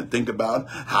in and think about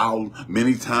how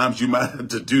many times you might have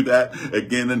to do that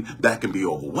again, and that can be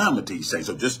overwhelming to you. Say,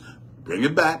 so just bring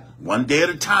it back one day at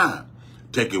a time.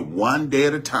 Take it one day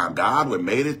at a time. God, we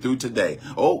made it through today.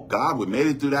 Oh, God, we made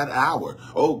it through that hour.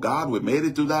 Oh, God, we made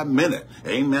it through that minute.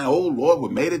 Amen. Oh, Lord, we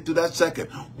made it through that second.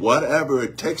 Whatever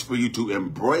it takes for you to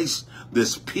embrace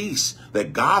this peace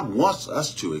that God wants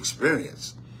us to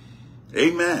experience.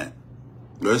 Amen.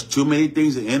 There's too many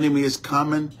things the enemy is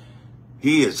coming.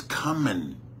 He is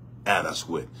coming at us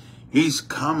with. He's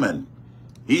coming.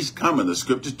 He's coming. The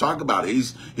scriptures talk about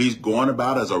it. He's going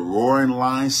about as a roaring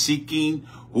lion, seeking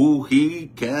who he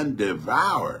can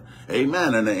devour.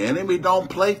 Amen. And the enemy don't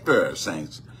play fair,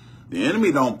 saints. The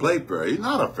enemy don't play fair. He's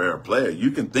not a fair player.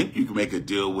 You can think you can make a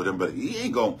deal with him, but he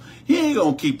ain't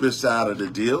gonna keep his side of the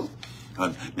deal.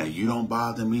 Now, you don't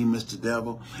bother me, Mr.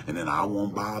 Devil, and then I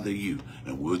won't bother you.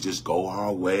 And we'll just go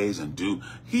our ways and do.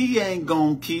 He ain't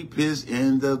going to keep his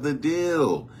end of the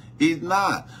deal. He's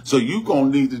not. So you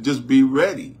going to need to just be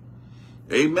ready.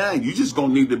 Amen. You just going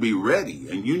to need to be ready.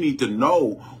 And you need to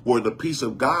know where the peace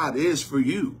of God is for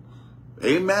you.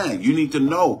 Amen. You need to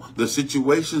know the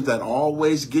situations that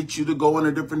always get you to go in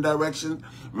a different direction.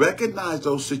 Recognize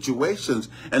those situations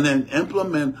and then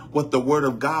implement what the word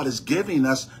of God is giving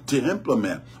us to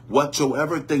implement.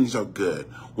 Whatsoever things are good,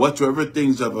 whatsoever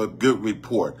things of a good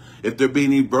report, if there be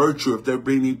any virtue, if there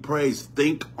be any praise,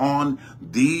 think on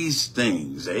these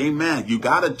things. Amen. You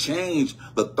got to change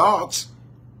the thoughts.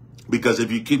 Because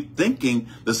if you keep thinking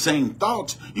the same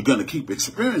thoughts, you're going to keep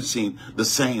experiencing the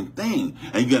same thing.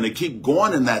 And you're going to keep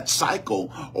going in that cycle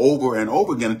over and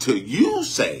over again until you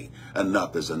say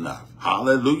enough is enough.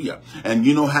 Hallelujah. And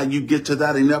you know how you get to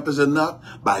that enough is enough?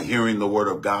 By hearing the word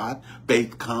of God.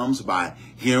 Faith comes by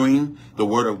hearing the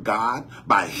word of God,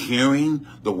 by hearing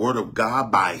the word of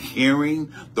God, by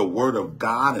hearing the word of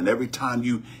God. And every time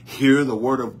you hear the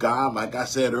word of God, like I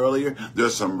said earlier,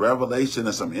 there's some revelation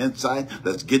and some insight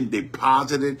that's getting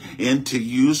deposited into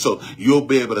you. So you'll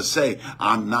be able to say,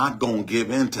 I'm not going to give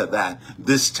in to that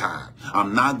this time.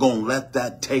 I'm not going to let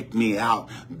that take me out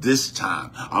this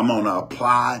time. I'm going to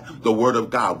apply the word of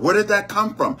God. Where did that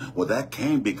come from? Well, that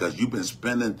came because you've been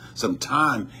spending some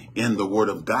time in the word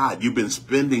of God. You've been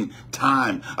spending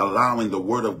time allowing the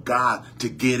word of God to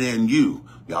get in you.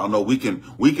 Y'all know we can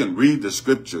read the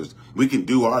scriptures. We can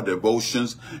do our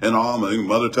devotions and all.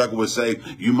 Mother Tucker would say,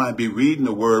 you might be reading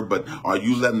the word, but are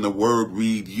you letting the word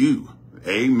read you?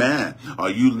 Amen.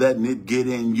 Are you letting it get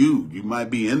in you? You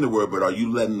might be in the word, but are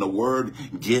you letting the word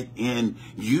get in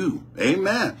you?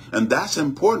 Amen. And that's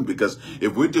important because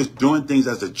if we're just doing things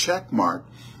as a check mark,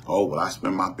 oh, well, I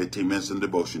spent my 15 minutes in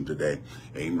devotion today.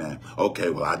 Amen.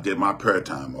 Okay, well, I did my prayer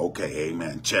time. Okay,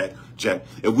 amen. Check, check.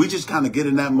 If we just kind of get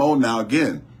in that mode now,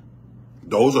 again,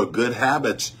 those are good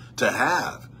habits to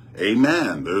have.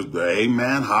 Amen. There's the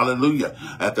amen. Hallelujah.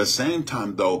 At the same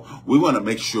time, though, we want to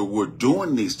make sure we're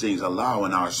doing these things,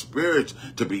 allowing our spirits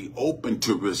to be open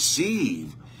to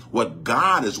receive what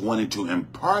God is wanting to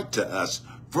impart to us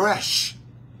fresh.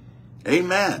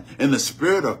 Amen. In the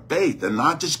spirit of faith, and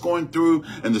not just going through,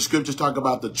 and the scriptures talk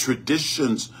about the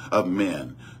traditions of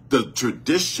men. The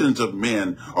traditions of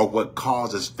men are what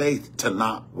causes faith to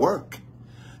not work.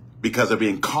 Because they're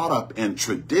being caught up in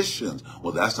traditions.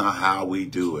 Well, that's not how we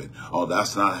do it. Oh,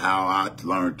 that's not how I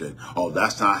learned it. Oh,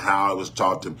 that's not how I was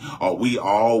taught to. Oh, we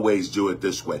always do it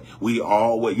this way. We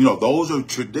always, those are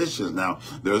traditions. Now,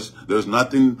 there's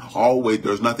nothing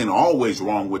always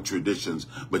wrong with traditions,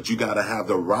 but you got to have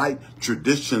the right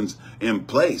traditions in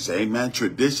place. Amen.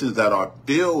 Traditions that are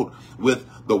filled with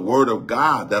the word of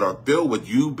God, that are filled with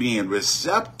you being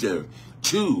receptive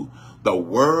to the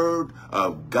word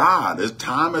of God. This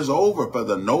time is over for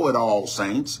the know-it-all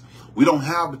saints. We don't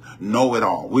have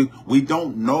know-it-all. We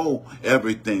don't know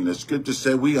everything. The scripture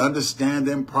said we understand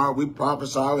in part, we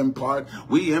prophesy in part,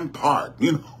 we impart.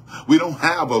 We don't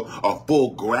have a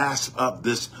full grasp of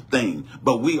this thing,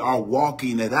 but we are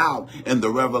walking it out in the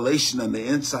revelation and the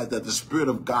insight that the Spirit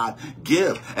of God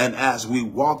gives. And as we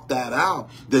walk that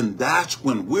out, then that's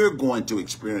when we're going to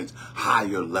experience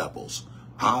higher levels.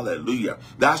 Hallelujah.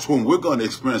 That's when we're going to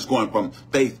experience going from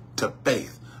faith to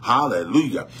faith.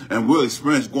 Hallelujah. And we'll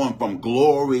experience going from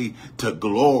glory to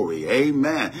glory.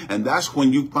 Amen. And that's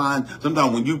when you find,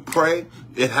 sometimes when you pray,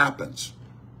 it happens.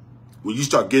 When you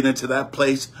start getting into that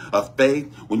place of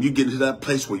faith, when you get into that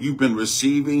place where you've been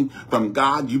receiving from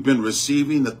God, you've been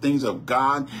receiving the things of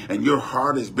God, and your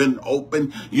heart has been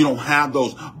open, you don't have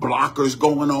those blockers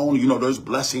going on. There's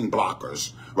blessing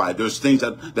blockers. right? There's things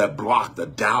that block the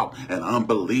doubt and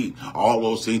unbelief, all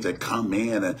those things that come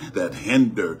in and that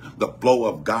hinder the flow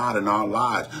of God in our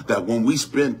lives. That when we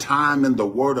spend time in the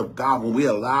Word of God, when we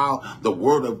allow the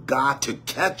Word of God to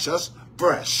catch us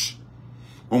fresh,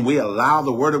 when we allow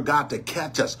the Word of God to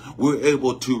catch us, we're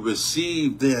able to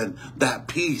receive then that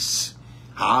peace.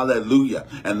 Hallelujah.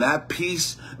 And that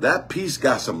peace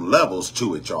got some levels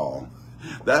to it, y'all.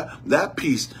 That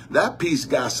peace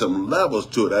got some levels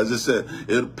to it. As I said,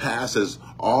 it passes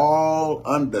all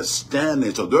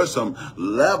understanding. So there's some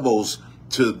levels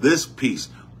to this peace.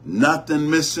 Nothing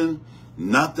missing,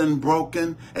 nothing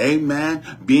broken.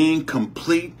 Amen. Being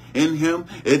complete in him.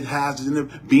 It has in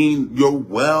it being your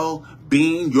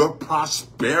well-being, your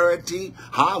prosperity.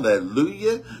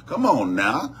 Hallelujah. Come on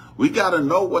now. We got to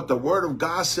know what the Word of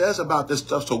God says about this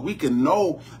stuff so we can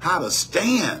know how to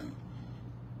stand.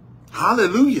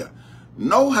 Hallelujah.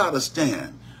 Know how to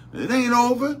stand. It ain't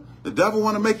over. The devil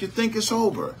want to make you think it's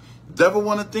over. The devil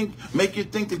want to make you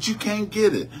think that you can't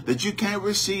get it, that you can't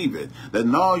receive it, that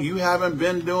no, you haven't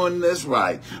been doing this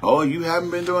right. Oh, you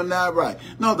haven't been doing that right.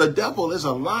 No, the devil is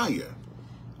a liar.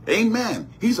 Amen.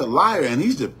 He's a liar and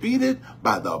he's defeated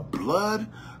by the blood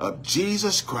of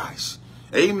Jesus Christ.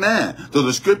 Amen. So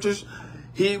the scriptures,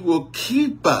 he will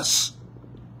keep us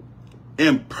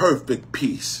in perfect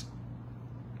peace.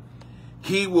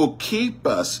 He will keep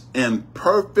us in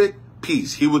perfect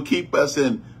peace. He will keep us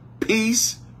in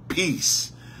peace,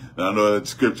 peace. I know that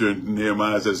scripture in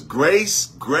Nehemiah says, grace,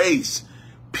 grace,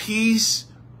 peace,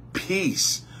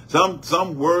 peace.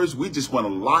 Some words we just want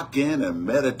to lock in and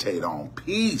meditate on.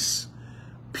 Peace,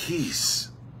 peace,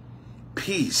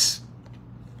 peace.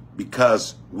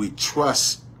 Because we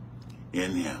trust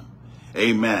in him.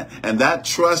 Amen. And that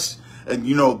trust, and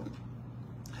you know,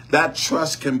 that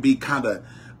trust can be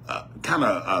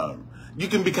you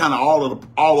can be kind of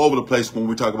all over the place when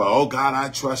we talk about, oh God, I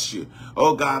trust you.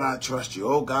 Oh God, I trust you.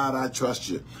 Oh God, I trust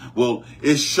you. Well,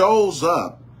 it shows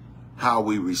up how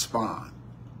we respond.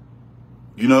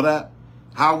 You know that?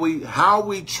 How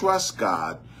we trust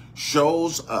God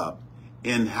shows up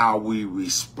in how we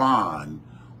respond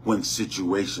when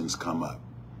situations come up.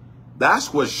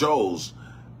 That's what shows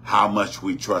how much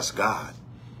we trust God.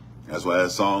 That's why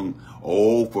that song,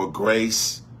 oh, for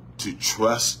grace to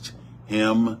trust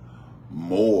him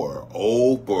more.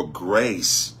 Oh, for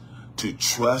grace to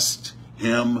trust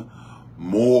him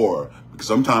more. Because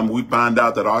sometimes we find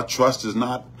out that our trust is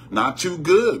not too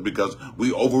good because we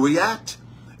overreact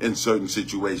in certain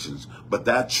situations. But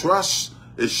that trust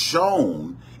is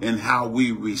shown in how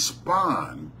we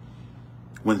respond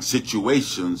when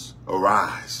situations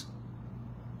arise.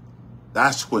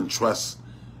 That's when trust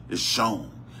is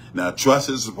shown. Now, trust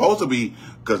is supposed to be,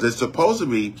 because it's supposed to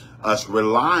be us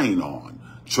relying on.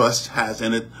 Trust has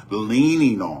in it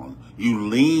leaning on. You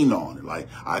lean on it. Like,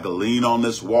 I can lean on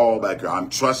this wall back here. I'm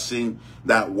trusting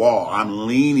that wall. I'm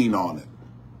leaning on it.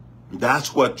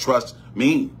 That's what trust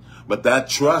means. But that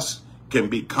trust can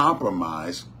be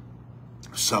compromised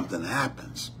if something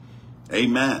happens.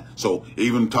 Amen. So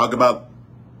even talk about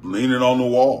leaning on the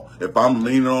wall. If I'm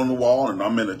leaning on the wall and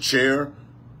I'm in a chair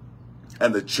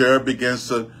and the chair begins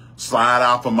to slide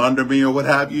out from under me or what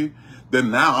have you,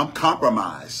 then now I'm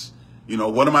compromised. You know,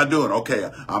 what am I doing? Okay,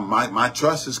 my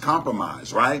trust is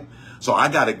compromised, right? So I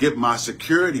got to get my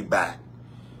security back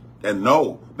and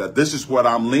know that this is what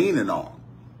I'm leaning on.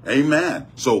 Amen.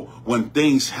 So when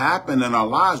things happen in our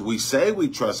lives, we say we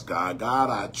trust God.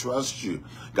 God, I trust you.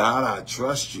 God, I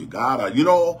trust you. God, you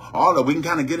know, all that we can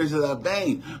kind of get into that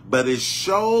vein, but it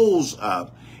shows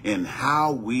up in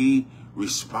how we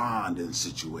respond in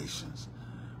situations.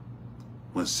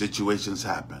 When situations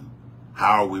happen,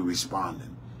 how are we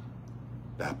responding?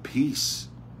 That peace,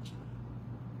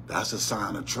 that's a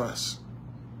sign of trust.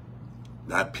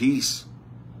 That peace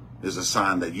is a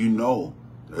sign that you know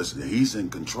he's in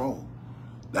control.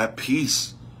 That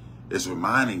peace is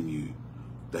reminding you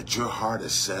that your heart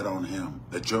is set on him,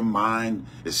 that your mind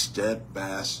is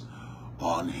steadfast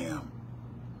on him,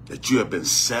 that you have been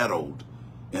settled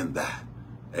in that.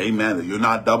 Amen. That you're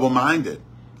not double-minded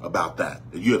about that.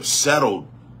 That you have settled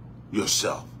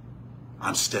yourself.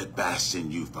 I'm steadfast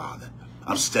in you, Father.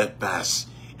 I'm steadfast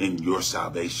in your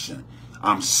salvation.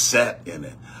 I'm set in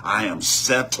it. I am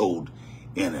settled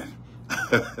in it.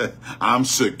 I'm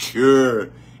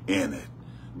secure in it.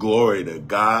 Glory to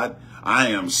God. I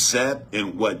am set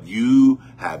in what you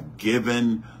have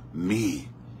given me.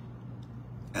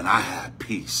 And I have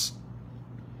peace.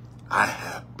 I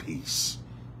have peace.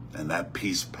 And that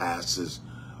peace passes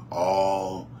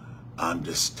all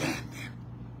understanding.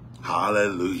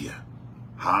 Hallelujah.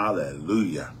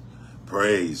 Hallelujah.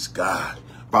 Praise God.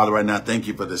 Father, right now, thank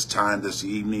you for this time this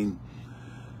evening.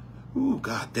 Ooh,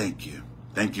 God, thank you.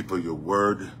 Thank you for your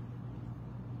word.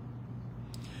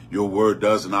 Your word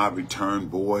does not return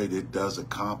void. It does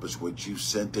accomplish what you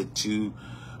sent it to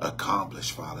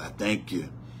accomplish, Father. I thank you.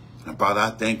 And Father, I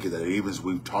thank you that even as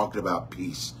we've talked about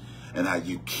peace and how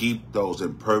you keep those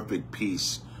in perfect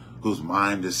peace whose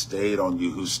mind is stayed on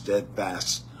you, who's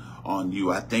steadfast on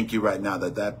you. I thank you right now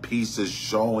that that peace is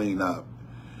showing up.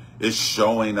 It's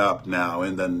showing up now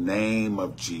in the name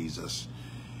of Jesus.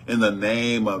 In the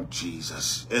name of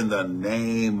Jesus. In the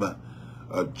name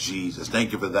of Jesus.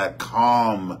 Thank you for that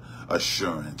calm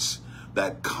assurance.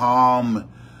 That calm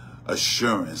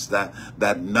assurance. That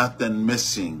nothing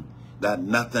missing. That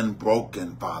nothing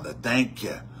broken, Father. Thank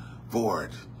you for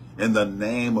it. In the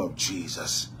name of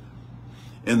Jesus.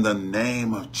 In the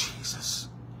name of Jesus.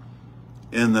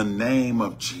 In the name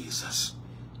of Jesus.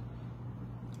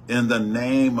 In the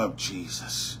name of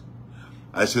Jesus.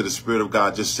 I just hear the Spirit of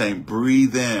God just saying,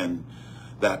 breathe in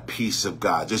that peace of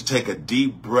God. Just take a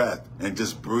deep breath and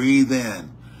just breathe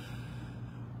in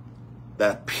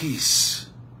that peace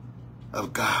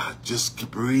of God.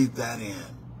 Just breathe that in.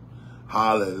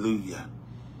 Hallelujah.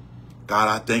 God,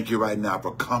 I thank you right now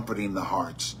for comforting the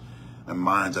hearts and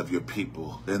minds of your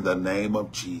people in the name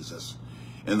of Jesus.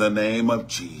 In the name of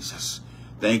Jesus.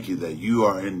 Thank you that you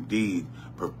are indeed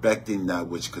perfecting that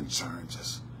which concerns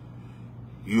us.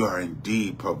 You are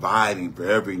indeed providing for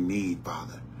every need,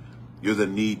 Father. You're the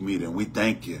need meter, and we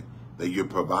thank you that you're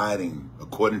providing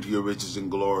according to your riches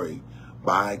and glory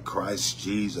by Christ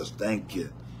Jesus. Thank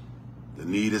you. The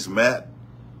need is met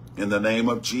in the name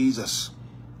of Jesus.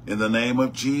 In the name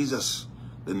of Jesus,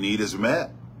 the need is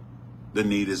met. The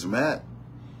need is met.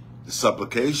 The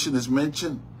supplication is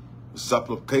mentioned. The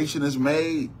supplication is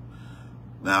made.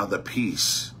 Now the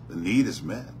peace, the need is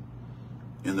met.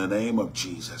 In the name of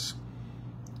Jesus.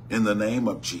 In the name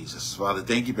of Jesus. Father,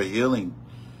 thank you for healing.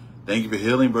 Thank you for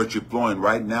healing virtue flowing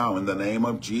right now in the name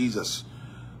of Jesus.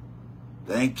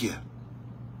 Thank you.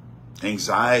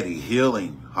 Anxiety,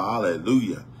 healing.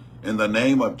 Hallelujah. In the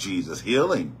name of Jesus.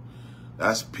 Healing.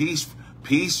 That's peace.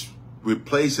 Peace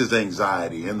replaces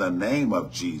anxiety in the name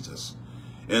of Jesus.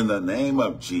 In the name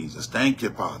of Jesus. Thank you,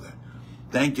 Father.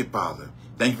 Thank you, Father.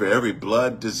 Thank you for every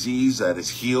blood disease that is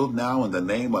healed now in the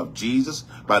name of Jesus,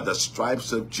 by the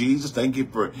stripes of Jesus. Thank you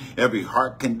for every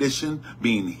heart condition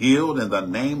being healed in the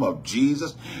name of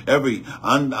Jesus. Every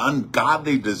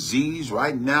ungodly disease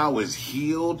right now is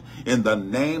healed in the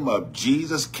name of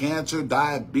Jesus. Cancer,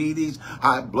 diabetes,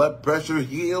 high blood pressure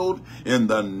healed in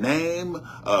the name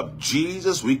of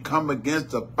Jesus. We come against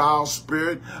the foul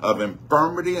spirit of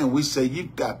infirmity and we say,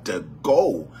 you've got to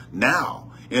go now.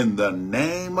 In the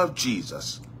name of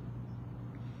Jesus.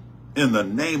 In the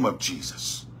name of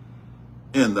Jesus.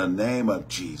 In the name of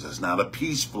Jesus. Now the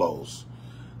peace flows.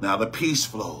 Now the peace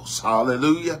flows.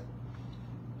 Hallelujah.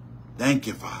 Thank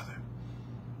you, Father.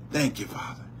 Thank you,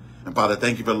 Father. And Father,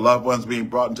 thank you for loved ones being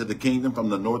brought into the kingdom from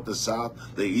the north, the south,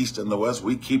 the east, and the west.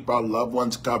 We keep our loved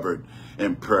ones covered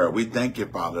in prayer. We thank you,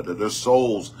 Father, that their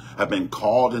souls have been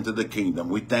called into the kingdom.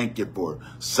 We thank you for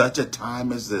such a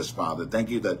time as this, Father.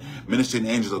 Thank you that ministering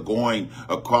angels are going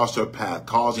across their path,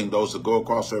 causing those to go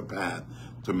across their path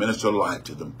to minister life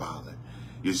to them, Father.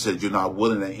 You said you're not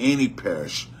willing that any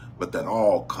perish, but that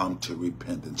all come to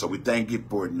repentance. So we thank you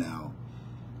for it now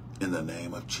in the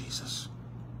name of Jesus.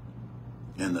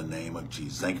 In the name of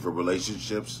Jesus. Thank you for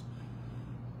relationships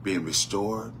being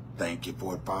restored. Thank you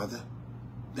for it, Father.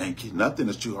 Thank you. Nothing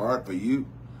is too hard for you.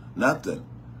 Nothing.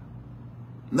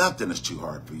 Nothing is too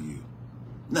hard for you.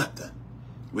 Nothing.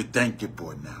 We thank you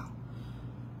for it now.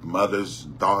 Mothers,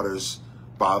 daughters,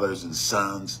 fathers and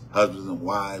sons, husbands and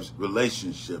wives,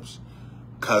 relationships,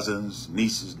 cousins,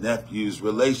 nieces, nephews,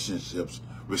 relationships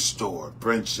restored.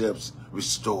 Friendships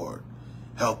restored.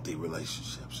 Healthy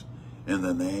relationships. In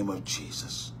the name of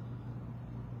Jesus.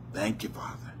 Thank you,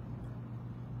 Father.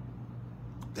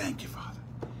 Thank you, Father.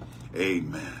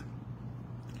 Amen.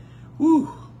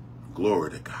 Woo.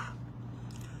 Glory to God.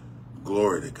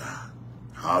 Glory to God.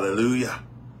 Hallelujah.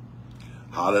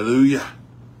 Hallelujah.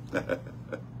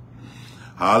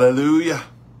 Hallelujah.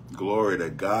 Glory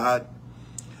to God.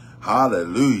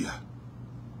 Hallelujah.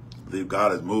 I believe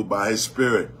God is moved by his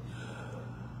spirit.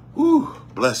 Woo.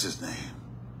 Bless his name.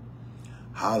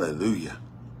 Hallelujah.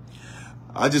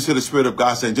 I just hear the Spirit of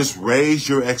God saying, just raise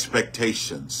your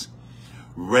expectations.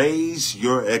 Raise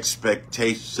your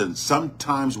expectations.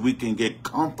 Sometimes we can get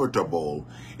comfortable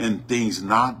in things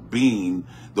not being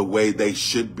the way they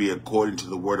should be according to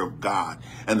the Word of God.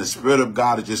 And the Spirit of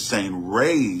God is just saying,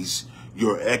 raise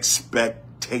your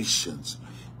expectations.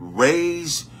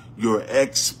 Raise your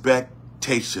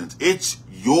expectations. It's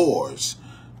yours.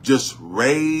 Just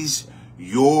raise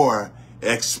your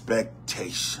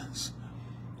expectations.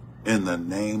 In the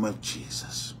name of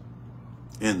Jesus.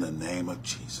 In the name of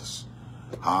Jesus.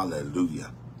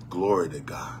 Hallelujah. Glory to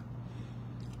God.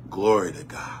 Glory to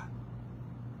God.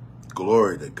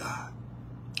 Glory to God.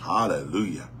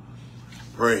 Hallelujah.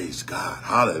 Praise God.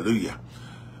 Hallelujah.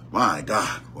 My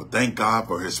God. Well, thank God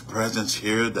for his presence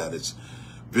here that has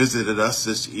visited us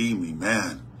this evening,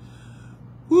 man.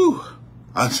 Woo.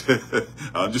 I'm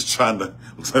just trying to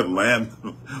land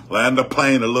the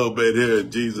plane a little bit here in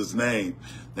Jesus' name.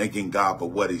 Thanking God for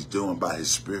what he's doing by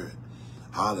his Spirit.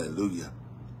 Hallelujah.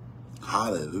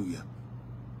 Hallelujah.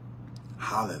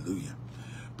 Hallelujah.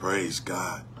 Praise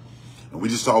God. And we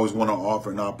just always want to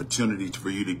offer an opportunity for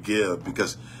you to give,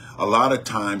 because a lot of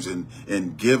times in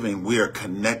giving, we are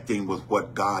connecting with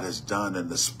what God has done in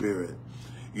the Spirit.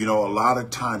 You know, a lot of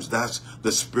times that's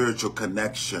the spiritual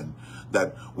connection,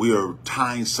 that we are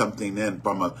tying something in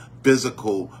from a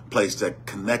physical place that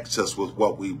connects us with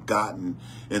what we've gotten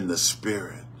in the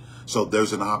Spirit. So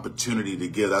there's an opportunity to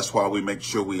give. That's why we make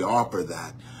sure we offer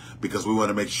that, because we want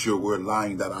to make sure we're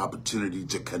allowing that opportunity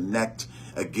to connect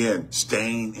again,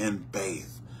 staying in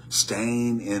faith,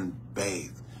 staying in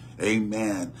faith.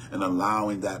 Amen. And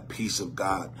allowing that peace of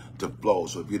God to flow.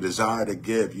 So if you desire to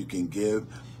give, you can give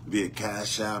via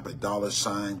CashApp at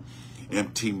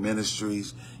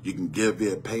 $MTMinistries. You can give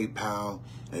via PayPal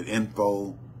at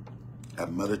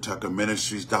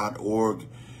info@mothertuckerministries.org.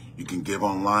 You can give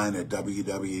online at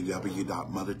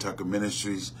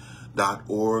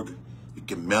www.mothertuckerministries.org. You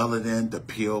can mail it in to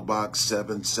P.O. Box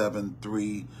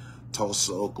 773,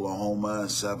 Tulsa, Oklahoma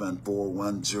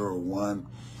 74101.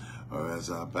 Or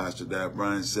as Pastor Dad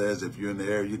Brian says, if you're in the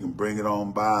area, you can bring it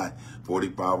on by.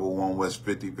 4501 West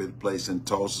 55th Place in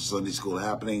Tulsa. Sunday school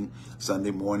happening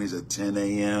Sunday mornings at 10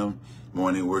 a.m.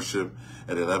 Morning worship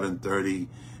at 11:30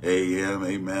 a.m.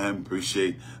 Amen.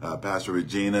 Appreciate Pastor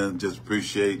Regina. Just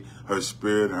appreciate her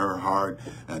spirit and her heart,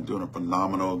 and doing a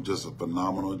phenomenal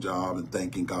job, and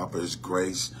thanking God for his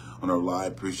grace on her life.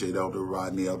 Appreciate Elder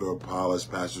Rodney, Elder Apollos,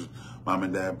 Pastor Mom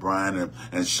and Dad Brian,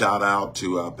 and shout out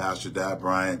to Pastor Dad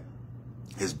Brian.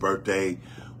 His birthday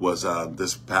was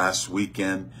this past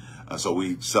weekend, so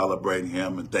we celebrate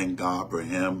him and thank God for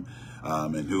him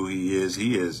and who he is.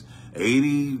 He is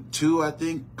 82, I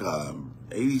think,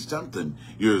 80-something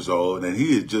years old, and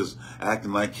he is just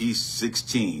acting like he's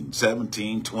 16,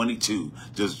 17, 22,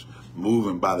 just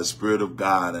moving by the Spirit of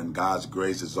God, and God's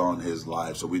grace is on his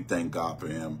life. So we thank God for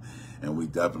him, and we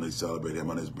definitely celebrate him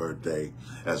on his birthday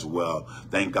as well.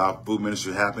 Thank God, food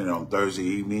ministry happening on Thursday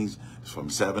evenings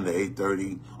from 7 to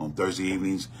 8:30 on Thursday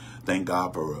evenings. Thank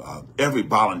God for every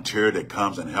volunteer that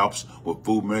comes and helps with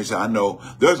food ministry. I know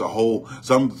there's a whole,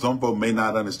 some folks may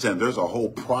not understand, there's a whole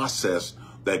process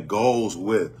that goes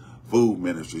with food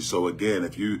ministry. So again,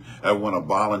 if you ever want to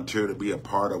volunteer to be a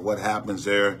part of what happens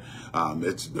there,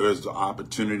 there's the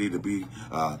opportunity to be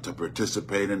to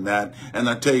participate in that. And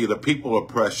I tell you, the people are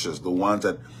precious. The ones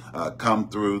that come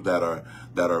through that are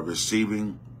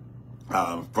receiving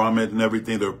from it and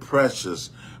everything, they're precious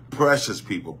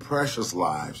people, precious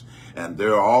lives, and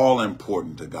they're all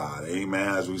important to God. Amen.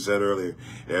 As we said earlier,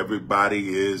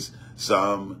 everybody is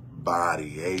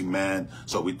somebody. Amen.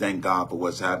 So we thank God for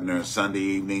what's happening on Sunday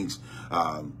evenings,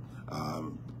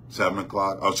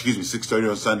 6:30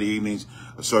 on Sunday evenings.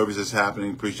 A service is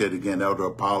happening. Appreciate again Elder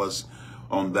Apollos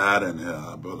on that, and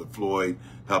Brother Floyd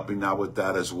helping out with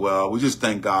that as well. We just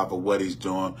thank God for what he's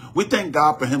doing. We thank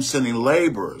God for him sending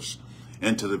laborers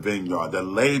into the vineyard. The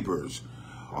laborers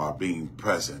are being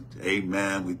present.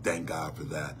 Amen. We thank God for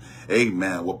that.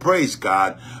 Amen. Well, praise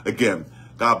God. Again,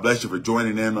 God bless you for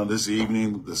joining in on this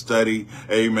evening, the study.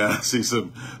 Amen. I see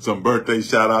some birthday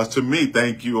shout outs to me.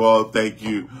 Thank you all. Thank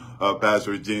you,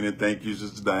 Pastor Regina. Thank you,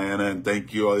 Sister Diana. And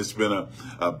thank you all. It's been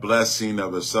a blessing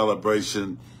of a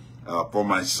celebration for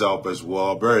myself as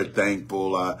well. Very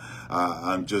thankful.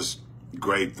 I'm just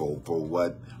grateful for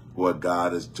what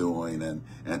God is doing, and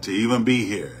to even be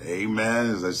here. Amen.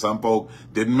 As some folk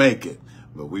didn't make it,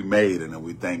 but we made it, and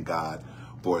we thank God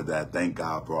for that. Thank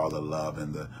God for all the love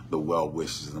and the well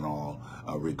wishes and all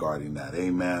regarding that.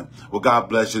 Amen. Well, God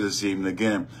bless you this evening.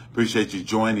 Again, appreciate you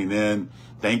joining in.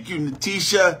 Thank you,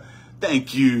 Natisha.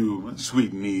 Thank you,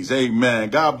 sweet niece. Amen.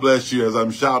 God bless you as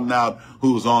I'm shouting out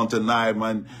who's on tonight.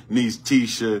 My niece,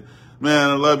 Tisha.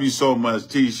 Man, I love you so much,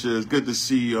 Tisha. It's good to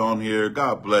see you on here.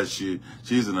 God bless you.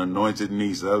 She's an anointed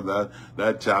niece.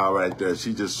 That child right there,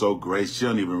 she's just so gracious. She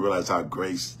don't even realize how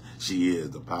gracious she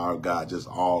is. The power of God just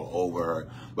all over her.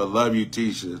 But love you,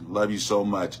 Tisha. Love you so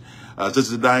much.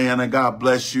 Sister Diana, God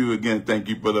bless you. Again, thank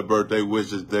you for the birthday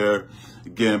wishes there.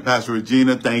 Again, Pastor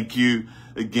Regina, thank you.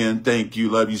 Again, thank you.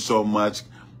 Love you so much.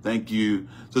 Thank you.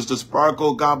 Sister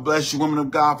Sparkle, God bless you, women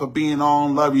of God, for being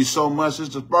on. Love you so much.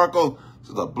 Sister Sparkle, it's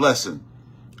a blessing.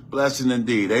 Blessing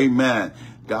indeed. Amen.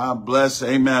 God bless.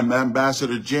 Amen.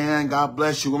 Ambassador Jan, God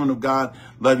bless you, woman of God.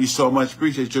 Love you so much.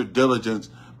 Appreciate your diligence,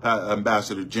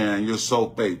 Ambassador Jan. You're so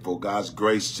faithful. God's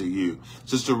grace to you.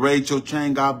 Sister Rachel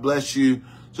Chang, God bless you.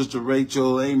 Sister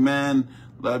Rachel, amen.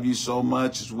 Love you so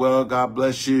much as well. God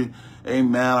bless you.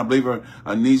 Amen. I believe her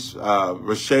niece,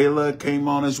 Rashayla, came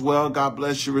on as well. God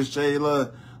bless you,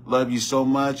 Rashayla. Love you so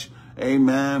much.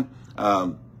 Amen.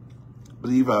 I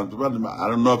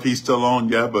don't know if he's still on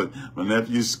yet, but my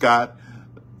nephew Scotty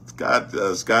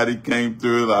came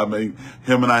through. I mean,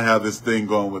 him and I have this thing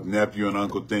going with nephew and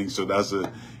uncle thing, so that's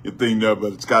a thing there.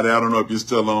 But Scotty, I don't know if you're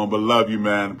still on, but love you,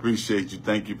 man. Appreciate you.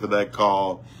 Thank you for that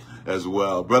call as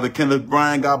well. Brother Kenneth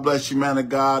Bryan, God bless you, man of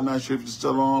God. Not sure if you're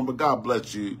still on, but God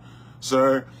bless you,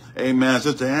 sir. Amen.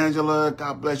 Sister Angela,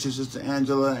 God bless you, Sister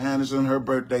Angela Anderson. Her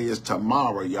birthday is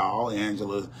tomorrow, y'all.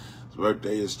 Angela's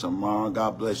birthday is tomorrow.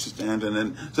 God bless you, Sister Angela.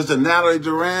 And Sister Natalie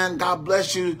Duran, God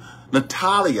bless you.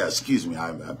 Natalia, excuse me,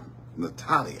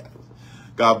 Natalia.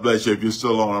 God bless you if you're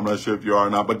still on. I'm not sure if you are or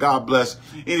not, but God bless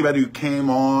anybody who came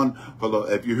on.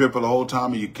 If you're here for the whole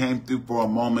time and you came through for a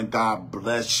moment, God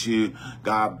bless you.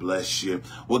 God bless you.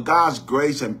 Well, God's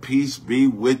grace and peace be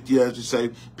with you. As you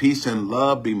say, peace and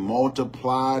love be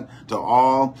multiplied to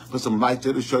all. Put some light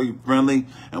there to show you friendly,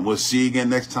 and we'll see you again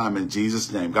next time in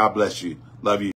Jesus' name. God bless you. Love you.